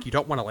 So like you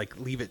don't want to like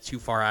leave it too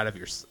far out of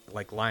your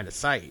like line of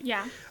sight.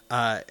 Yeah.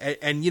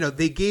 And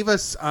they gave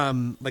us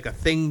like a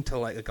thing to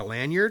like a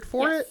lanyard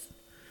for it.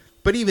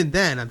 But even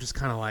then, I'm just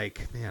kind of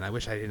like, man, I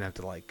wish I didn't have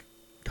to like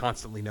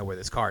constantly know where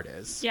this card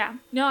is. Yeah.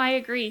 No, I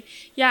agree.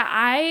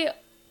 Yeah,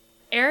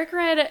 Eric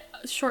read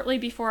shortly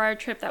before our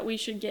trip that we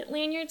should get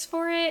lanyards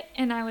for it,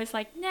 and I was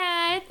like,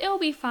 nah, it'll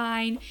be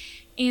fine.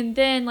 And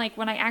then like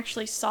when I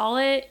actually saw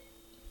it,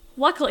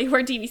 luckily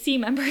we're DVC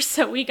members,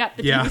 so we got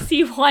the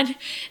DVC one,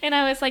 and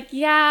I was like,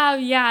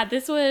 yeah,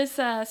 this was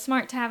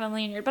smart to have a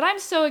lanyard. But I'm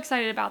so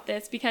excited about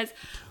this because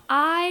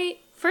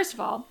first of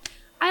all,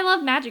 I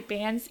love Magic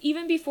Bands.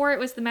 Even before it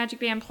was the Magic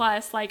Band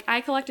Plus, like I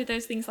collected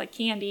those things like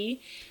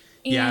candy.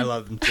 And I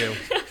love them too.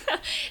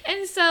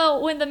 And so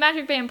when the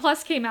Magic Band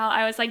Plus came out,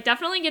 I was like,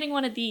 definitely getting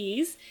one of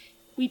these.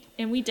 We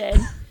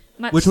did.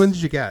 Which one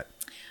did you get?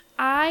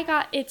 I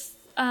got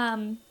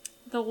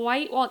the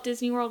white Walt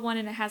Disney World one,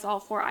 and it has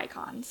all 4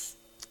 icons.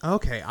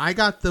 Okay, I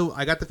got the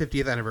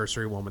 50th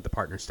anniversary one with the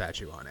partner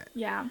statue on it.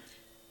 Yeah.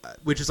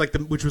 Which was like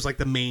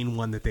the main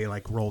one that they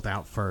like rolled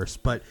out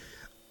first, but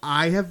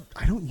I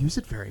don't use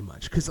it very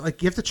much because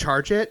like you have to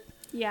charge it.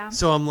 Yeah.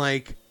 So I'm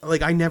like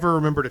I never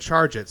remember to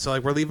charge it. So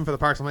like we're leaving for the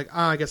parks. I'm like,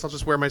 I guess I'll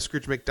just wear my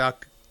Scrooge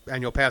McDuck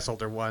annual pass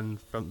holder one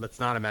that's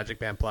not a Magic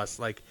Band Plus.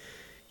 Like,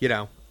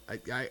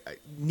 I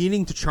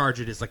needing to charge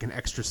it is like an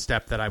extra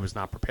step that I was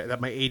not prepared.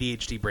 That my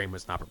ADHD brain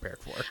was not prepared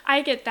for.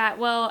 I get that.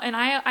 Well, and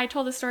I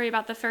told the story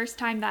about the first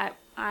time that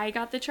I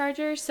got the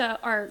charger,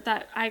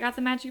 that I got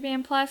the Magic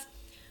Band Plus.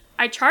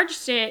 I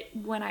charged it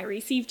when I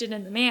received it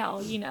in the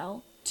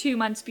mail. 2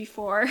 months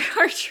before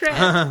our trip.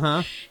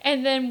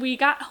 And then we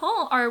got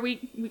home,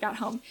 we got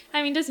home.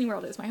 I mean, Disney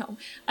World is my home.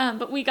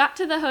 But we got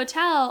to the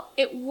hotel.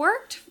 It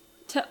worked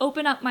to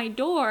open up my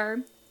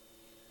door,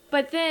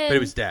 but it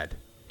was dead.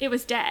 It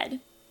was dead.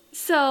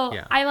 So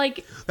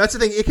That's the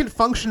thing. It can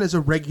function as a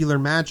regular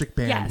Magic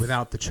Band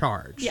without the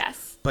charge.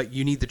 Yes. But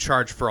you need the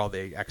charge for all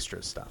the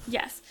extra stuff.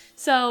 Yes.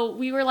 So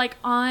we were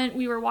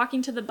we were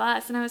walking to the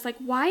bus, and I was like,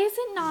 why is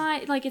it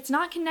not, it's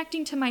not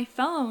connecting to my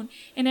phone?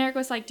 And Eric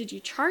was like, did you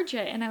charge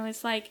it? And I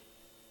was like,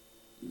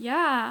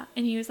 yeah.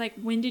 And he was like,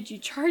 when did you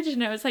charge it?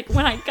 And I was like,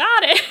 when I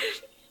got it.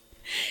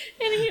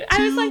 And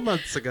I was like, 2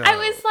 months ago. I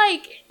was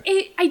like,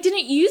 I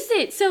didn't use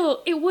it, so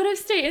it would have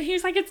stayed. And he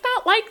was like, it's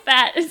not like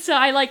that. And so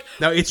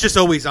no, it's just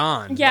always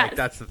on. Yeah,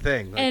 that's the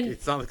thing. And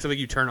it's not like something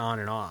you turn on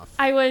and off.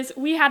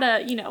 We had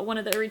one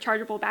of the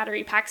rechargeable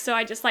battery packs, so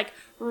I just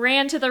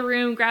ran to the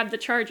room, grabbed the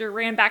charger,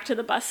 ran back to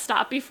the bus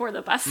stop before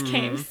the bus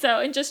came. So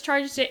and just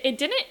charged it.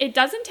 It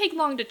doesn't take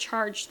long to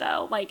charge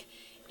though.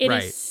 It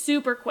is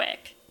super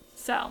quick.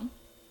 So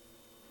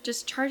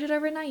just charge it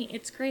overnight.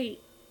 It's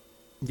great.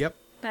 Yep.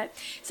 But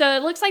so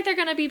it looks like they're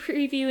going to be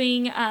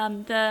previewing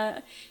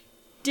the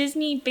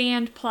Disney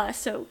Band Plus.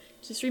 So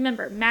just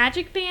remember,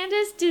 Magic Band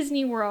is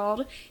Disney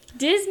World.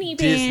 Disney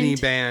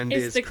Band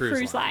is the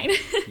cruise line.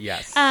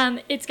 Yes.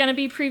 It's going to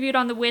be previewed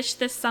on the Wish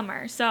this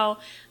summer. So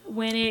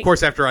of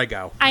course, after I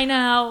go. I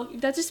know.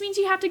 That just means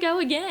you have to go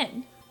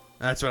again.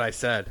 That's what I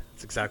said.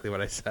 That's exactly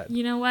what I said.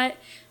 You know what?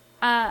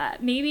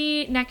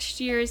 Maybe next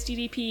year's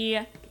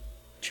DDP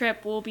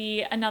trip will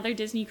be another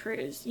Disney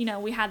cruise. You know,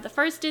 we had the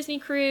first Disney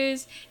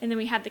cruise, and then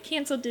we had the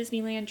canceled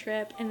Disneyland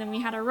trip, and then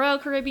we had a Royal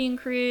Caribbean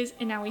cruise,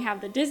 and now we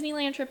have the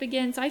Disneyland trip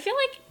again. So I feel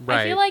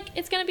like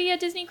it's going to be a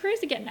Disney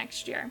cruise again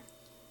next year.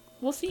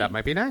 We'll see. That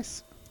might be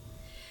nice.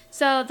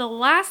 So the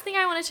last thing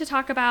I wanted to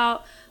talk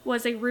about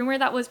was a rumor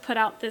that was put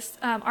out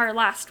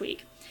last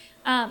week.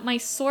 My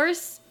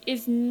source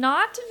is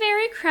not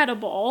very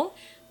credible,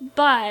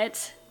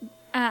 but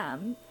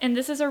and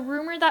this is a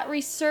rumor that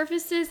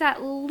resurfaces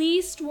at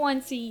least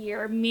once a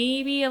year,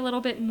 maybe a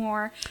little bit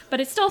more,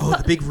 but it's still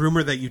the big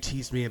rumor that you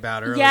teased me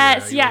about earlier.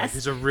 Yes. Like,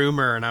 there's a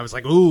rumor, and I was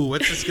like, ooh,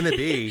 what's this going to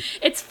be?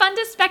 It's fun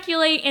to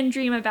speculate and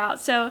dream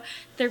about. So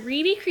the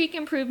Reedy Creek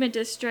Improvement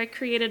District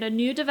created a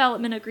new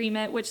development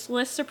agreement which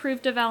lists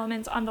approved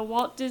developments on the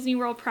Walt Disney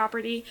World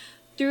property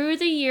through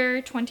the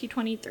year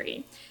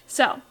 2023.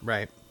 So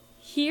right.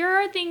 Here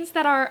are things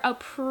that are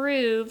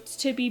approved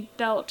to be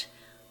built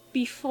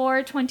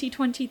before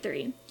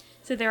 2023.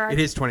 So there are... It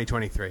is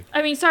 2023.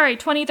 I mean, sorry,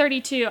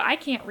 2032. I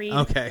can't read.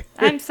 Okay.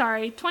 I'm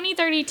sorry.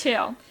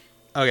 2032.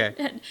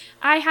 Okay.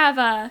 I have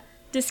a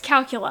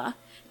dyscalculia.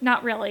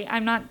 Not really.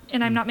 I'm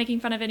not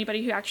making fun of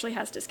anybody who actually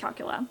has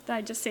dyscalculia.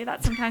 I just say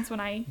that sometimes when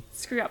I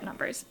screw up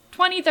numbers.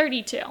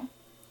 2032. So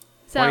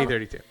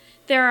 2032.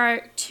 There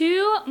are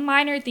 2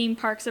 minor theme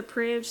parks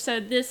approved.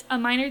 So a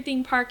minor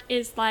theme park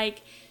is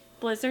like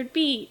Blizzard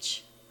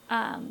Beach,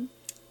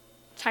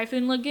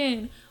 Typhoon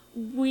Lagoon.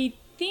 We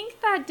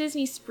think that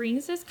Disney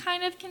Springs is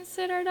kind of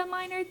considered a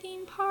minor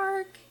theme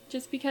park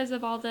just because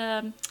of all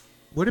the...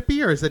 Would it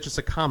be, or is that just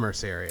a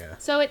commerce area?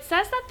 So it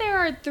says that there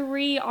are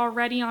 3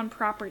 already on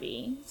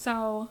property.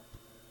 So...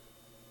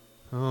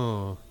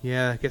 Oh,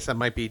 yeah, I guess that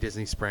might be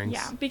Disney Springs.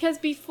 Yeah, because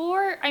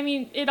before, I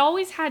mean, it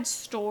always had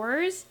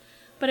stores,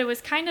 but it was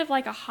kind of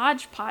like a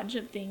hodgepodge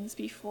of things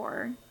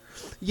before.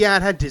 Yeah,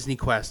 it had Disney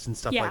Quest and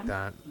stuff like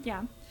that.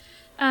 Yeah.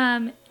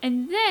 And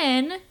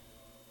then...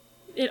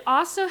 It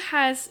also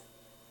has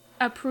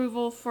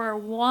approval for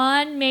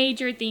 1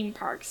 major theme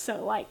park.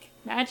 So like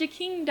Magic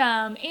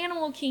Kingdom,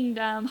 Animal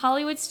Kingdom,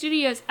 Hollywood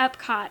Studios,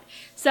 Epcot.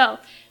 So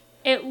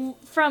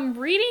from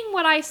reading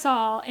what I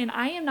saw, and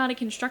I am not a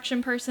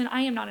construction person,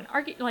 I am not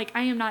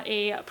I am not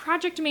a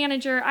project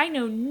manager. I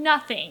know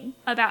nothing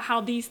about how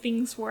these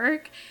things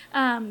work.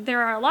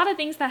 There are a lot of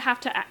things that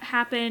have to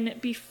happen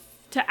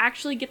to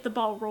actually get the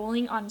ball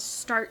rolling on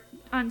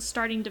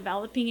starting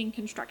developing and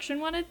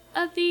construction one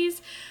of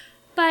these.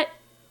 But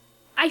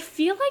I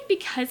feel like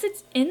because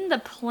it's in the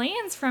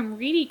plans from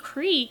Reedy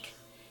Creek,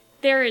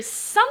 there is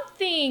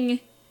something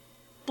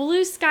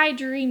blue sky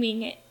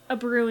dreaming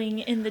brewing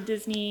in the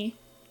Disney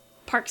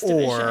Parks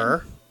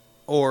division.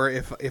 Or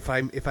if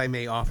I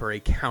may offer a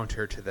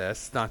counter to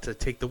this, not to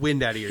take the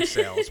wind out of your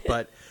sails,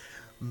 but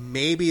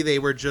maybe they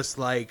were just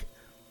like,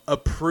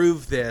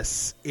 approve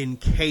this in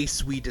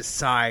case we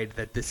decide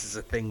that this is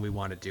a thing we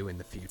want to do in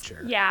the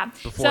future. Yeah.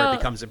 Before it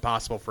becomes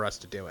impossible for us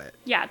to do it.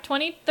 Yeah,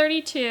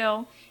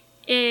 2032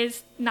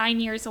 is 9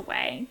 years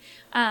away.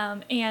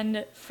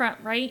 And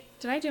right?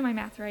 Did I do my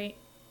math right?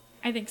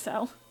 I think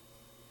so.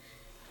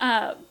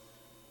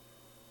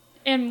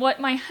 And what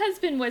my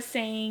husband was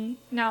saying,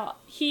 now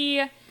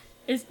he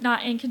is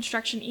not in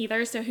construction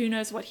either, so who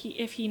knows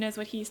if he knows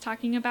what he's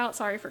talking about.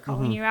 Sorry for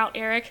calling you out,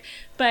 Eric.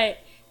 But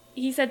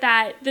he said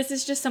that this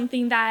is just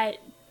something that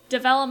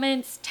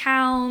developments,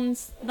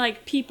 towns,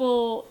 like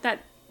people,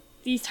 that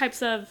these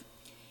types of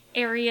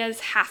areas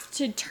have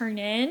to turn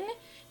in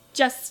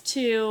just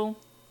to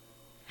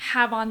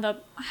have on the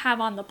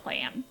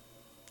plan.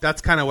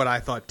 That's kind of what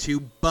I thought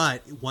too,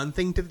 but one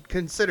thing to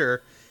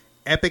consider,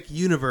 Epic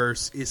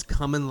Universe is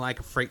coming like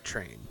a freight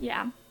train.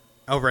 Yeah.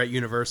 Over at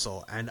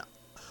Universal, and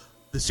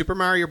the Super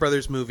Mario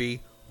Brothers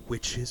movie,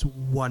 which is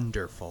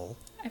wonderful,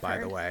 by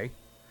the way,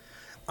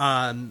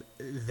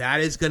 that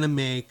is going to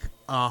make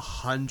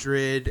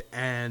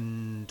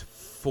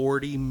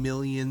 $140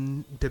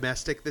 million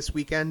domestic this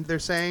weekend, they're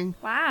saying.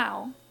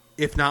 Wow.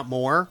 If not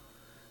more.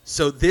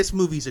 So this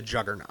movie's a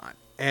juggernaut.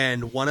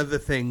 And one of the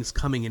things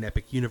coming in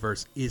Epic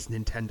Universe is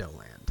Nintendo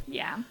Land.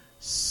 Yeah.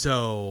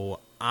 So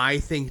I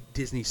think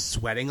Disney's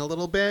sweating a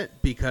little bit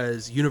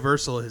because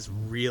Universal has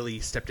really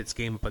stepped its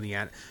game up on the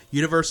end.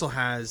 Universal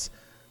has...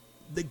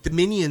 The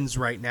Minions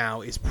right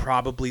now is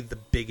probably the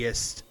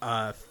biggest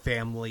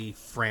family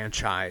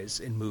franchise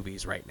in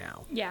movies right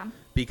now. Yeah.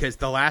 Because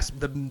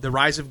the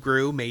Rise of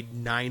Gru made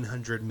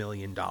 $900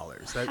 million.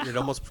 It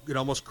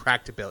almost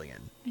cracked $1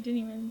 billion. I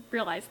didn't even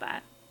realize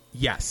that.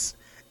 Yes.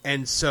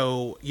 And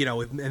so,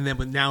 and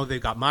then now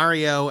they've got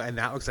Mario, and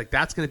that looks like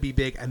that's going to be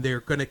big, and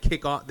they're going to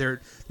kick off,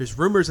 there's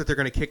rumors that they're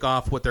going to kick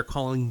off what they're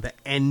calling the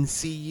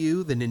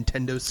NCU, the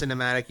Nintendo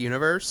Cinematic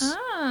Universe.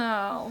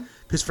 Oh.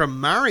 Because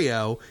from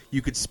Mario,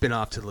 you could spin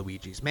off to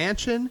Luigi's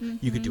Mansion,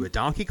 you could do a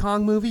Donkey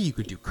Kong movie, you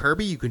could do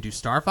Kirby, you could do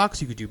Star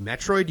Fox, you could do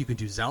Metroid, you could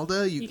do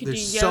Zelda. You could do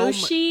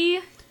Yoshi.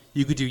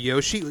 You could do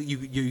Yoshi.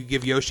 You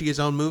give Yoshi his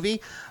own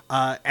movie,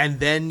 and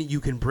then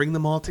you can bring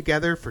them all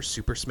together for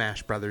Super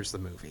Smash Brothers, the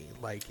movie.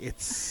 Like,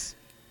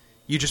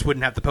 you just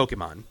wouldn't have the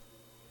Pokemon.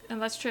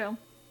 And that's true.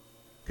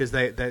 because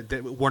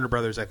they Warner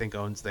Brothers I think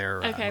owns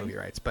their movie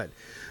rights. But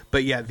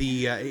yeah,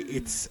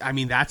 it's I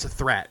mean that's a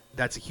threat.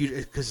 That's a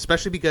huge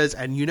especially because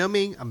and you know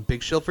me, I'm a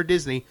big shill for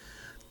Disney.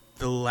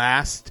 The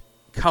last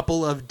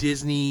couple of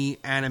Disney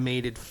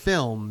animated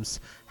films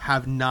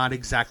have not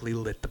exactly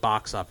lit the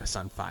box office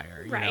on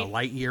fire. You know,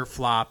 Lightyear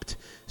flopped,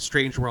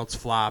 Strange Worlds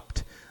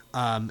flopped.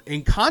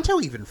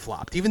 Encanto even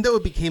flopped. Even though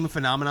it became a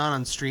phenomenon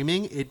on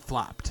streaming, it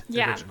flopped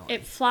originally.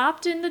 It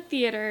flopped in the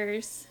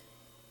theaters.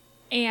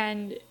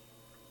 And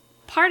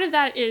part of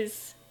that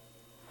is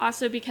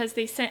also because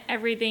they sent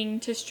everything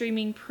to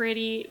streaming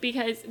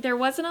because there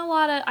wasn't a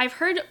lot of... I've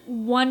heard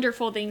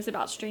wonderful things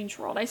about Strange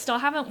World. I still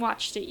haven't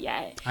watched it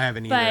yet. I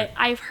haven't either. But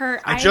I've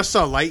heard... I just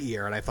saw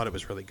Lightyear and I thought it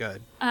was really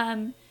good.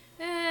 I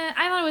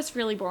thought it was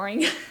really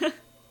boring.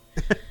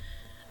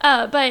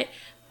 But...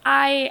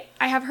 I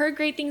have heard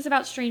great things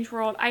about Strange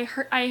World.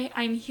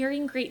 I'm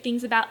hearing great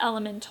things about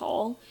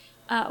Elemental,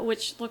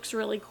 which looks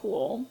really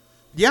cool.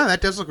 Yeah,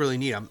 that does look really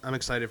neat. I'm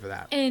excited for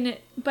that.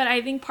 But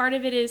I think part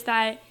of it is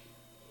that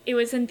it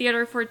was in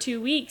theater for 2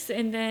 weeks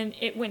and then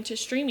it went to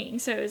streaming.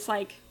 So it's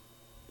like,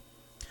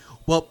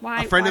 well,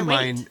 why, a friend of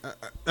wait?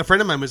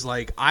 mine was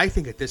like, I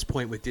think at this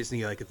point with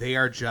Disney, like they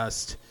are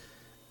just.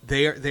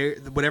 They're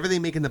whatever they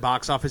make in the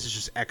box office is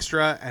just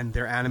extra, and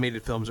their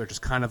animated films are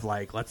just kind of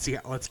like let's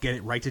get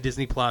it right to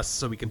Disney Plus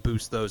so we can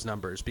boost those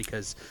numbers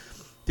because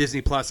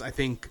Disney Plus I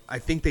think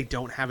they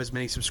don't have as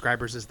many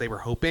subscribers as they were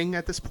hoping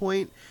at this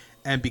point,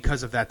 and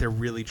because of that they're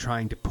really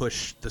trying to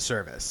push the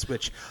service,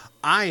 which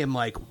I am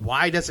like,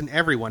 why doesn't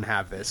everyone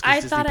have this? 'Cause I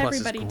Disney thought Plus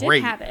everybody is great.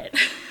 did have it.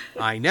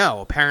 I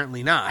know,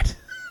 apparently not.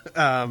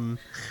 But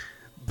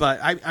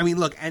I mean,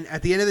 look, and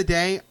at the end of the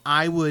day,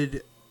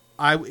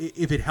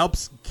 if it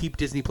helps keep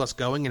Disney Plus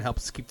going and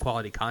helps keep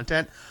quality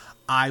content,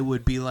 I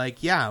would be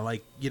like, yeah,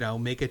 like, you know,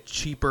 make a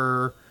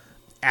cheaper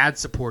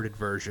ad-supported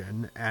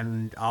version,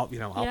 and I'll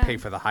pay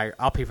for the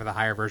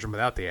higher version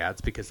without the ads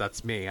because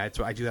that's me. I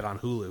do that on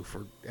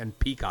Hulu and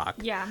Peacock.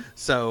 Yeah.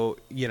 So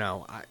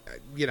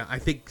I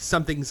think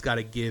something's got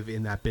to give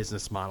in that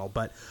business model,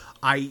 but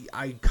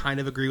I kind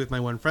of agree with my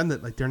one friend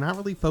that like they're not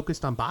really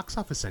focused on box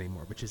office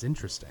anymore, which is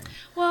interesting.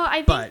 Well,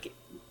 I think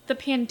the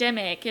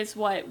pandemic is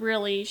what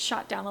really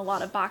shot down a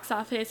lot of box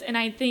office, and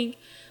I think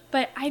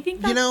that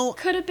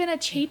could have been a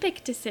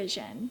Chapek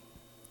decision.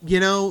 You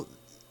know,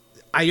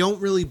 I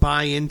don't really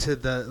buy into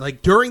the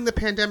like during the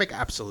pandemic.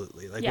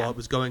 Absolutely, while it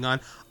was going on,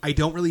 I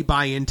don't really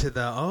buy into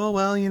the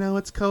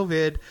it's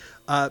COVID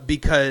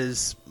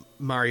because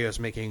Mario's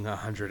making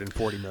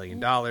 $140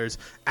 million.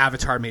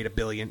 Avatar made $1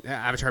 billion.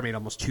 Avatar made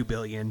almost $2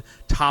 billion.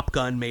 Top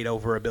Gun made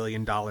over $1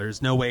 billion.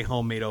 No Way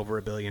Home made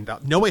over $1 billion.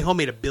 No Way Home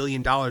made $1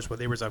 billion where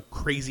there was a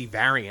crazy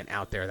variant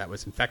out there that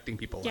was infecting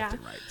people left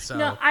and right. So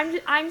no,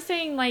 I'm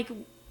saying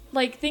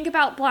like think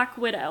about Black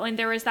Widow, and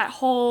there was that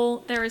whole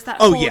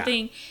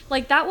thing.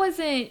 Like that was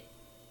a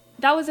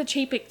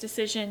Chapek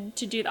decision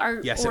to do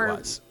that. Yes, it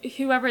was.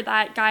 Whoever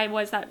that guy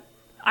was that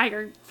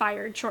Iger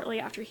fired shortly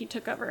after he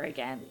took over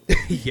again.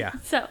 Yeah.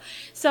 But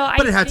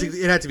it had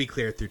to be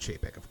cleared through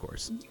Chapek, of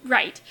course.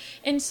 Right.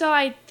 And so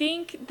I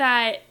think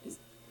that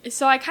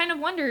I kind of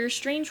wonder,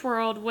 Strange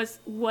World was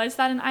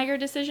that an Iger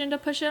decision to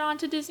push it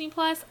onto Disney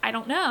Plus? I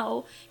don't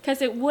know,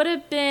 because it would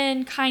have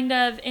been kind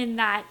of in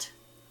that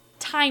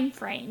time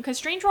frame, because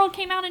Strange World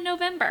came out in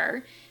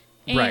November,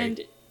 and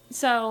right.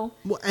 So,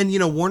 well, and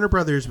Warner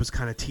Brothers was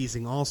kind of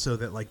teasing also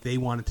that like they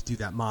wanted to do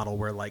that model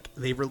where like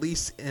they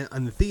release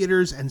on the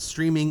theaters and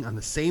streaming on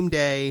the same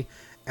day,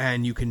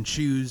 and you can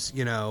choose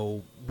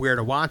where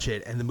to watch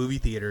it, and the movie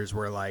theaters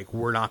were like,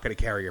 we're not going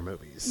to carry your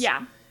movies.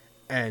 Yeah.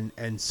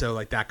 And so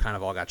like that kind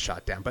of all got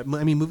shot down. But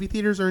I mean, movie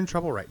theaters are in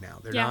trouble right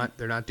now.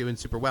 They're not doing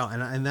super well,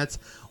 and that's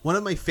one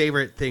of my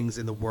favorite things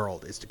in the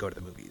world is to go to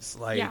the movies.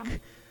 Like. Yeah.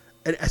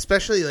 And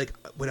especially like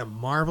when a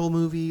Marvel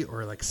movie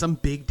or like some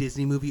big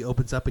Disney movie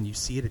opens up and you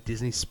see it at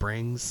Disney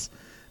Springs,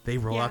 they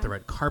roll out the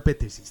red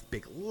carpet. There's these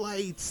big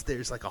lights.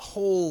 There's like a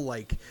whole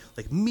like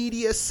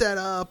media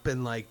setup,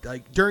 and like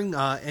during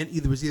and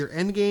it was either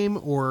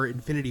Endgame or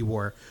Infinity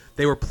War,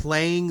 they were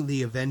playing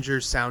the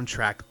Avengers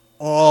soundtrack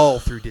all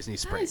through Disney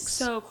Springs. That is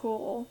so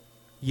cool.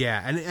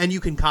 Yeah, and you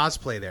can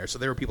cosplay there, so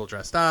there were people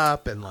dressed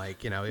up, and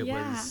like it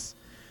was.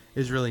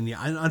 Is really neat.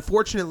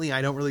 Unfortunately,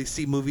 I don't really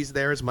see movies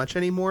there as much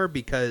anymore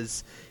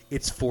because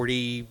it's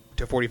 40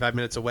 to 45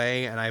 minutes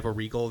away, and I have a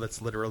Regal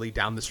that's literally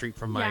down the street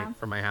from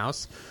my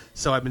house.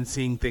 So I've been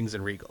seeing things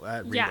in Regal.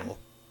 Yeah.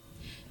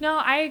 No,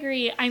 I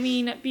agree. I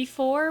mean,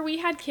 before we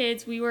had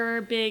kids, we were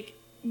big.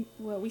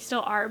 Well, we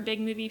still are big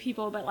movie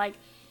people, but like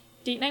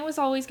date night was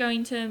always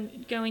going to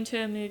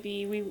a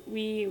movie.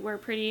 We were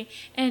pretty,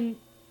 and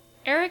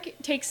Eric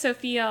takes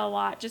Sophia a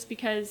lot just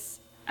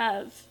because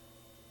of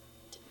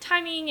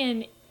timing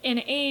and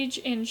age,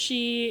 and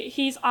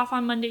he's off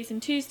on Mondays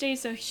and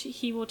Tuesdays, so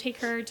he will take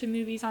her to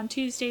movies on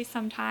Tuesdays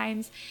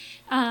sometimes.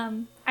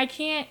 I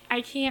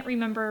can't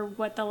remember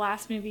what the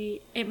last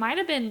movie, it might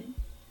have been,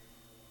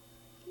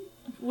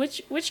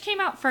 which came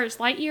out first,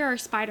 Lightyear or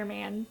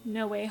Spider-Man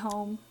No Way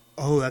Home?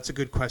 Oh, that's a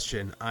good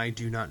question. I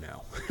do not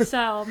know.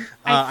 So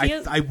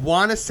I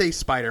want to say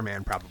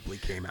Spider-Man probably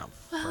came out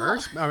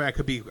first. I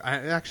could be.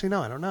 Actually,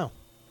 no, I don't know.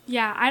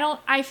 Yeah,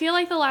 I feel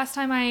like the last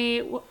time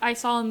I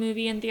saw a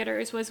movie in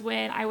theaters was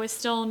when I was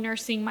still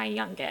nursing my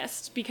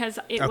youngest, because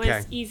it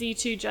was easy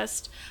to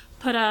just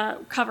put a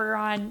cover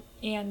on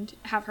and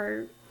have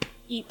her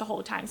eat the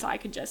whole time,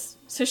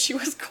 so she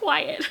was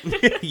quiet.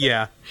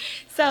 Yeah.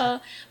 So,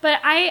 but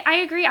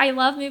I agree. I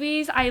love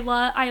movies. I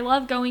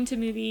love going to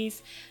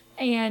movies,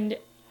 and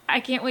I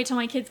can't wait till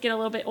my kids get a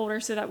little bit older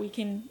so that we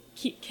can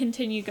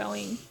continue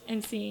going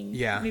and seeing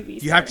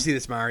movies. You have to see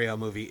this Mario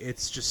movie.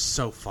 It's just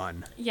so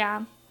fun.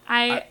 Yeah.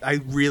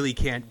 I really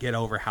can't get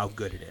over how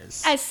good it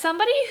is. As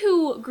somebody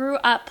who grew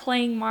up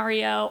playing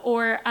Mario,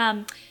 or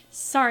I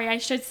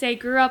should say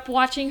grew up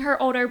watching her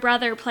older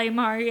brother play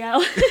Mario,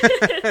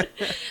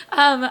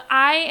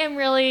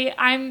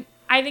 I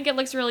think it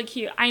looks really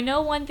cute. I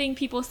know one thing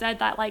people said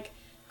that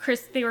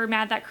they were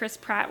mad that Chris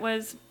Pratt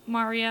was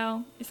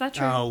Mario. Is that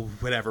true? Oh,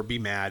 whatever. Be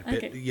mad.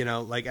 Okay. But,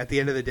 at the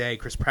end of the day,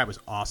 Chris Pratt was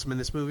awesome in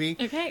this movie.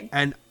 Okay.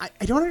 And I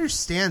don't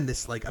understand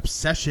this,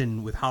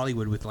 obsession with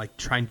Hollywood with,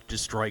 trying to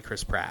destroy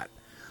Chris Pratt.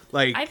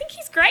 I think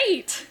he's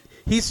great.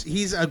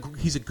 He's a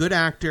good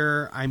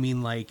actor. I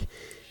mean,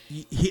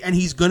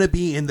 he's going to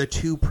be in the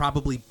two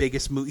probably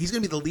biggest movies. He's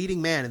going to be the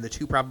leading man in the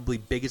two probably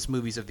biggest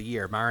movies of the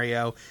year,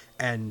 Mario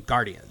and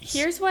Guardians.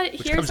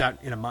 Which comes out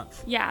in a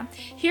month. Yeah.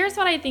 Here's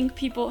what why I think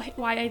people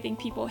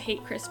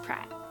hate Chris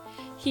Pratt.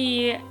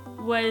 He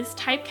was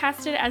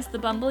typecasted as the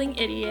bumbling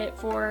idiot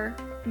for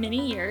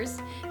many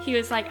years. He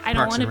was like, I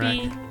don't want to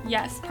be...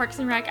 Yes, Parks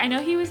and Rec. I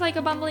know he was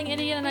a bumbling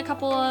idiot in a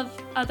couple of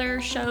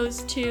other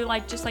shows too,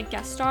 just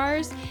guest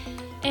stars.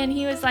 And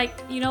he was like,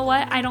 you know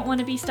what? I don't want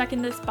to be stuck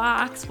in this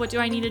box. What do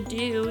I need to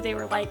do? They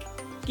were like,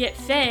 get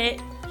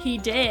fit. He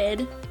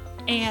did.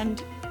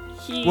 And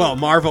he... Well,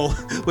 Marvel,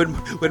 when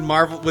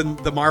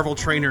the Marvel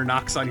trainer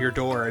knocks on your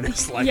door and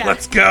it's like,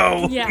 let's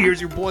go. Yeah.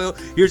 Here's your boiled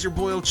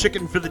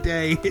chicken for the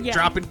day.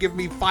 Drop and give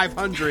me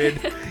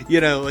 500.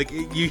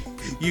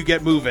 You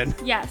get moving.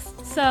 Yes.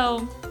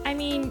 So, I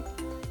mean,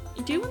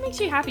 do what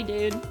makes you happy,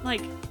 dude.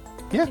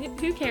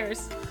 Who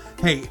cares?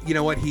 Hey, you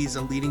know what? He's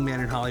a leading man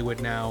in Hollywood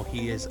now.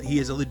 He is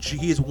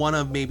one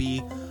of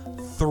maybe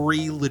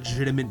 3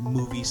 legitimate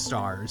movie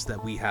stars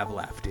that we have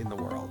left in the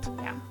world.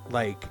 Yeah.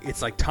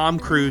 It's Tom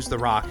Cruise, The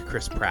Rock,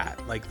 Chris Pratt.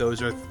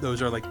 Those are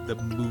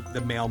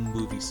the male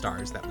movie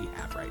stars that we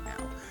have right now.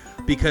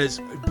 Because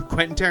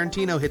Quentin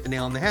Tarantino hit the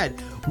nail on the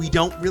head. We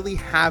don't really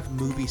have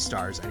movie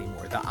stars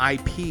anymore. The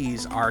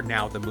IPs are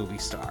now the movie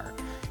star.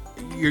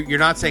 You're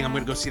not saying I'm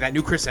going to go see that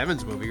new Chris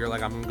Evans movie. You're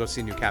like, I'm going to go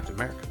see a new Captain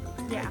America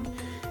movie.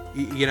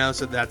 Yeah.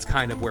 So that's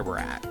kind of where we're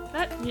at.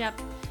 Yep.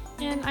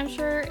 And I'm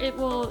sure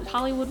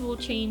Hollywood will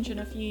change in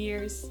a few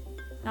years.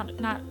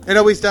 Not. It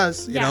always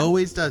does. Yeah. It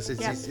always does.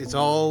 It's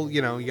all,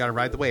 you got to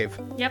ride the wave.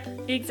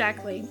 Yep,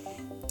 exactly.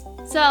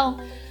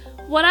 So,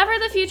 whatever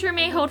the future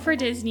may hold for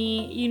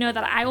Disney, you know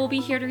that I will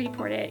be here to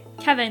report it.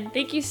 Kevin,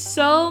 thank you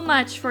so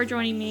much for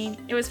joining me.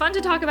 It was fun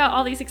to talk about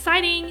all these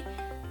exciting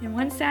and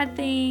one sad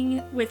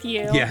thing with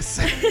you. Yes.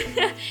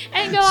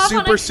 And go off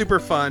super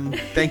fun.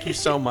 Thank you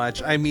so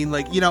much. I mean,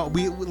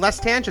 we less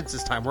tangents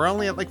this time. We're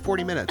only at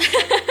 40 minutes.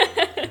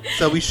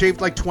 So we shaved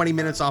 20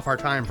 minutes off our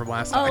time from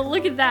last time. Oh,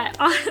 look at that.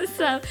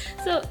 Awesome.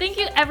 So thank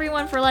you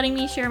everyone for letting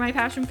me share my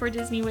passion for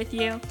Disney with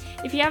you.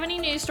 If you have any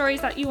news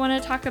stories that you want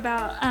to talk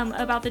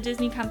about the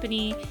Disney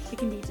company, it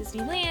can be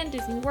Disneyland,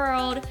 Disney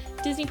World,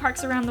 Disney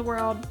parks around the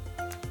world,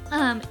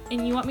 and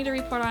you want me to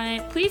report on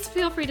it, please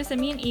feel free to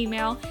send me an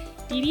email,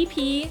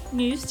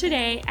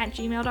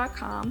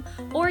 ddpnewstoday@gmail.com,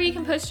 or you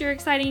can post your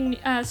exciting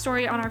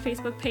story on our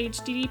Facebook page,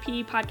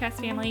 DDP Podcast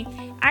Family.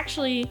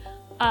 Actually,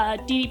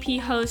 DDP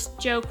host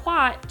Joe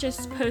Quat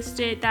just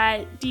posted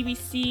that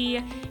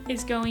DVC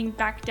is going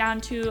back down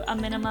to a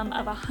minimum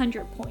of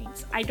 100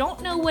 points. I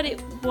don't know what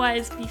it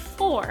was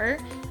before.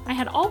 I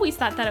had always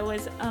thought that it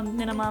was a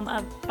minimum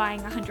of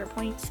buying 100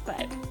 points,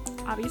 but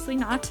obviously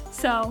not.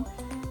 So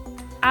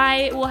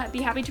I will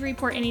be happy to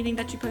report anything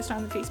that you post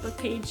on the Facebook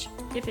page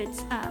if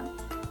it's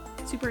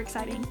super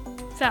exciting.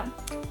 So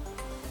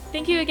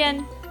thank you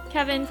again,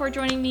 Kevin, for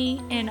joining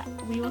me, and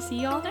we will see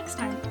you all next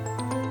time.